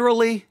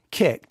literally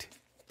kicked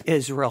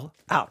Israel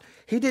out.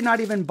 He did not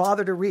even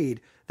bother to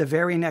read the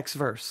very next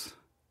verse.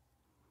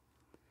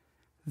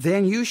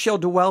 Then you shall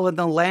dwell in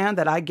the land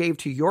that I gave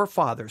to your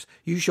fathers.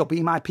 You shall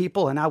be my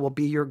people, and I will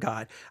be your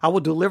God. I will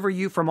deliver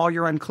you from all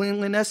your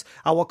uncleanliness.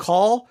 I will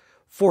call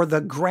for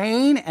the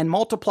grain and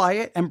multiply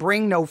it and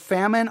bring no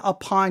famine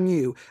upon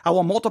you. I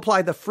will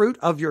multiply the fruit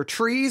of your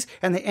trees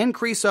and the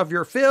increase of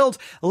your fields.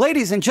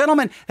 Ladies and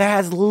gentlemen, that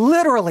has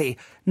literally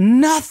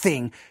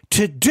nothing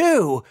to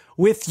do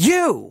with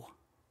you.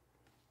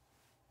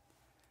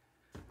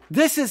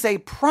 This is a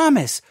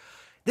promise.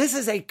 This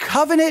is a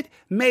covenant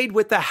made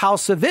with the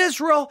house of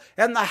Israel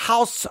and the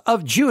house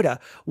of Judah.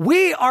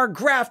 We are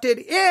grafted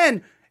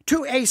in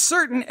to a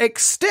certain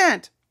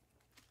extent.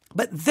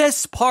 But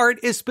this part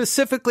is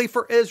specifically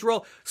for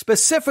Israel,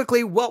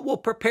 specifically what will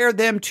prepare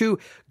them to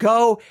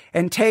go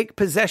and take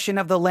possession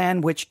of the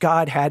land which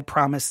God had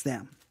promised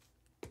them.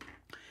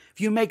 If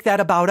you make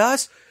that about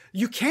us,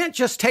 you can't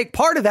just take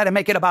part of that and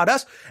make it about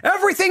us.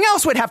 Everything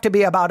else would have to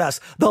be about us.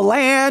 The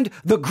land,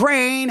 the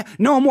grain,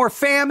 no more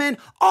famine,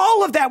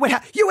 all of that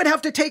you would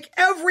have to take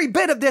every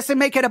bit of this and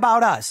make it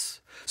about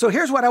us. So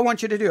here's what I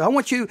want you to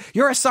do.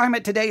 Your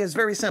assignment today is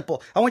very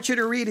simple. I want you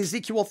to read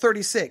Ezekiel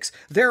 36.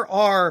 There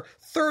are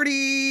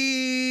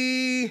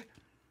 38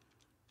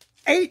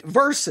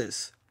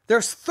 verses.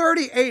 There's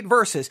 38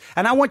 verses.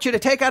 And I want you to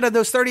take out of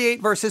those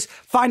 38 verses,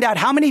 find out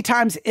how many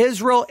times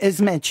Israel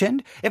is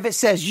mentioned. If it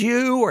says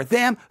you or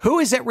them, who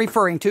is it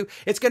referring to?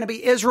 It's going to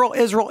be Israel,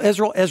 Israel,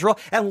 Israel, Israel.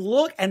 And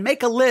look and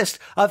make a list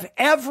of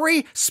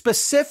every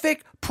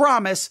specific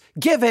promise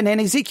given in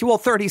Ezekiel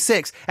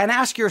 36 and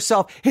ask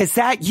yourself, is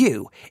that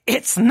you?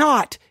 It's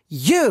not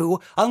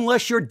you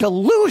unless you're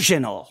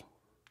delusional.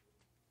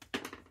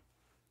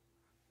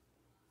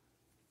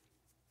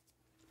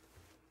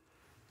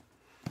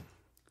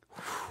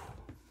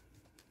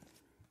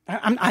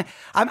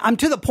 I'm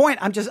to the point,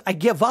 I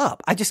give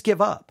up. I just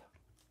give up.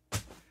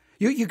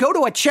 You go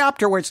to a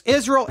chapter where it's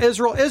Israel,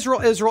 Israel, Israel,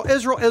 Israel,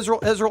 Israel, Israel,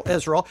 Israel,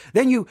 Israel.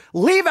 Then you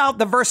leave out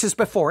the verses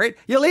before it.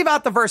 You leave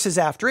out the verses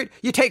after it.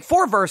 You take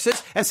 4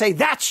 verses and say,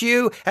 that's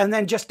you, and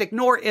then just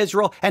ignore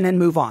Israel and then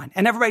move on.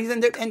 And everybody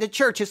in the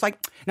church is like,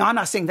 no, I'm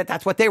not saying that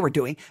that's what they were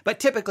doing, but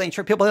typically in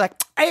church, people are like,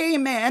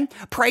 amen,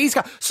 praise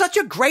God. Such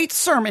a great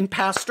sermon,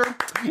 pastor.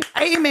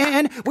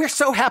 Amen. We're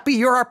so happy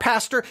you're our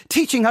pastor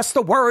teaching us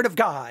the word of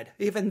God,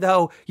 even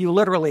though you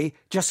literally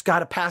just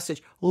got a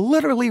passage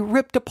literally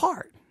ripped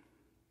apart.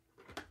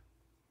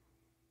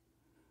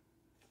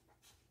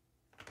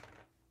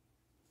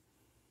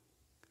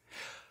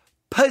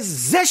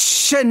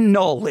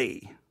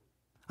 Positionally,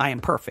 I am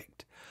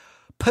perfect.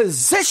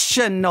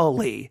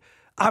 Positionally,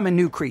 I'm a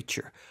new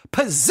creature.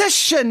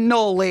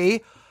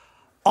 Positionally,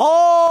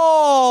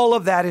 all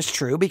of that is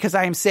true because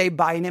I am saved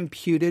by an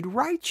imputed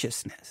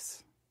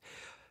righteousness.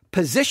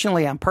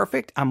 Positionally, I'm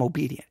perfect. I'm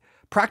obedient.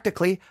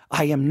 Practically,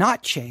 I am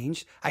not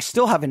changed. I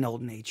still have an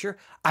old nature.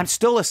 I'm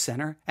still a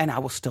sinner, and I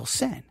will still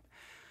sin.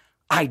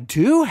 I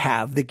do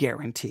have the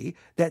guarantee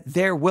that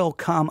there will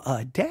come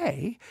a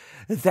day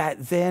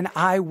that then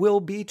I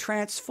will be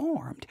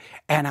transformed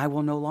and I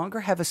will no longer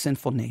have a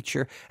sinful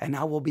nature and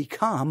I will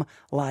become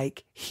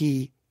like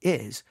he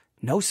is.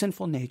 No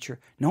sinful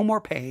nature, no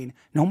more pain,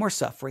 no more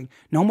suffering,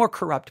 no more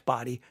corrupt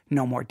body,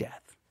 no more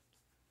death.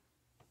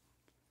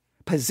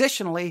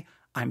 Positionally,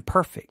 I'm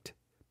perfect.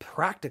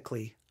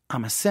 Practically,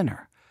 I'm a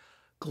sinner.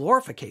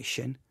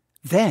 Glorification,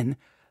 then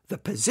the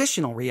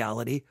positional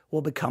reality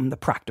will become the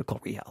practical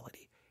reality.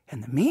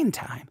 In the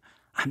meantime,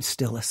 I'm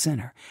still a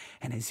sinner.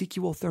 And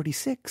Ezekiel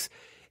 36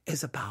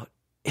 is about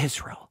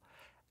Israel,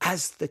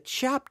 as the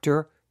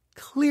chapter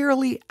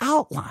clearly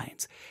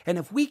outlines. And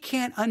if we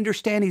can't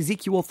understand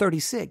Ezekiel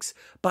 36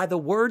 by the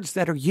words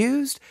that are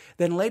used,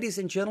 then ladies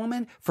and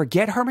gentlemen,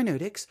 forget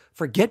hermeneutics,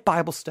 forget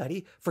Bible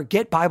study,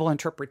 forget Bible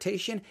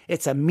interpretation.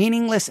 It's a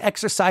meaningless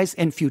exercise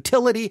in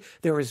futility.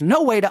 There is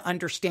no way to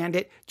understand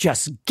it.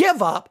 Just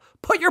give up,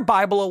 put your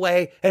Bible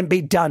away, and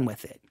be done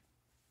with it.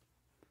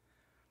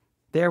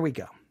 There we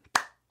go.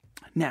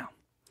 Now,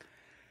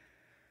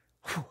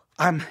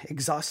 I'm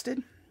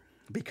exhausted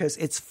because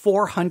it's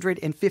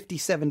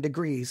 457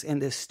 degrees in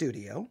this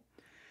studio.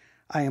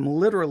 I am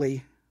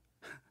literally,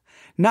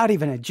 not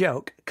even a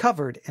joke,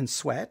 covered in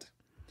sweat.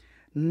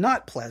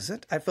 Not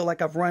pleasant. I feel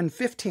like I've run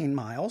 15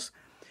 miles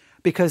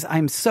because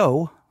I'm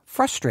so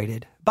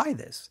frustrated by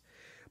this.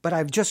 But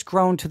I've just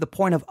grown to the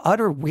point of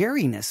utter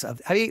weariness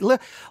of,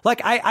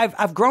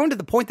 I've grown to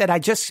the point that I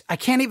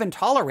can't even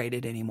tolerate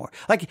it anymore.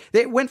 Like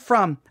it went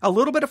from a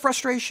little bit of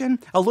frustration,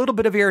 a little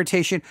bit of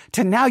irritation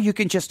to now you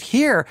can just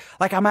hear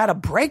like I'm at a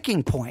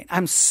breaking point.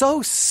 I'm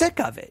so sick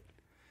of it.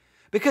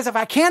 Because if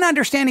I can't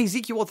understand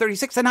Ezekiel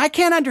 36, then I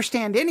can't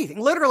understand anything.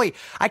 Literally,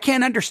 I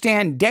can't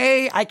understand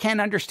day. I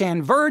can't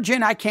understand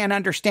virgin. I can't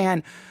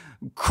understand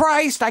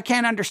Christ. I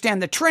can't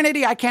understand the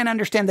Trinity. I can't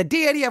understand the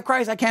deity of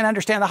Christ. I can't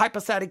understand the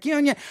hypostatic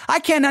union.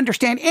 I can't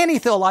understand any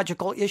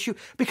theological issue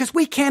because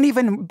we can't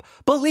even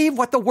believe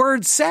what the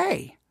words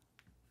say.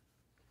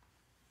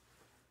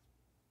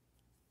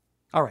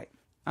 All right,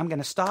 I'm going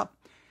to stop.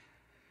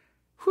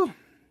 Whew.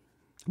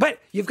 But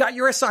you've got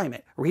your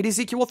assignment. Read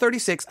Ezekiel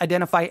 36,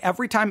 identify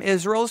every time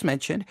Israel is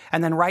mentioned,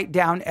 and then write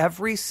down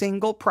every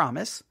single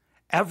promise,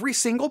 and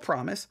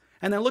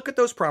then look at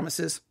those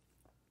promises.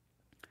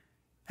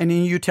 And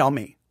then you tell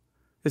me,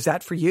 is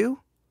that for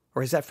you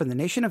or is that for the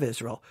nation of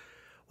Israel?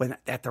 when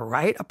at the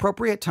right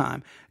appropriate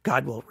time,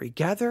 God will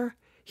regather,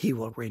 he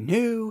will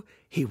renew,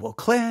 he will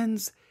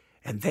cleanse,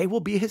 and they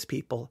will be his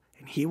people,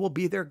 and he will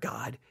be their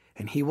God,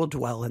 and he will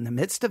dwell in the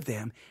midst of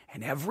them,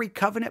 and every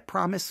covenant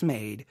promise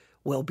made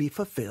will be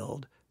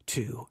fulfilled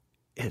to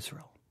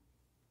Israel.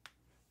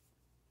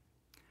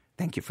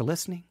 Thank you for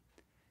listening.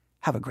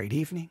 Have a great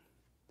evening.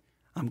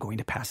 I'm going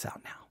to pass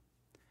out now.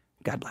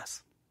 God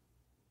bless.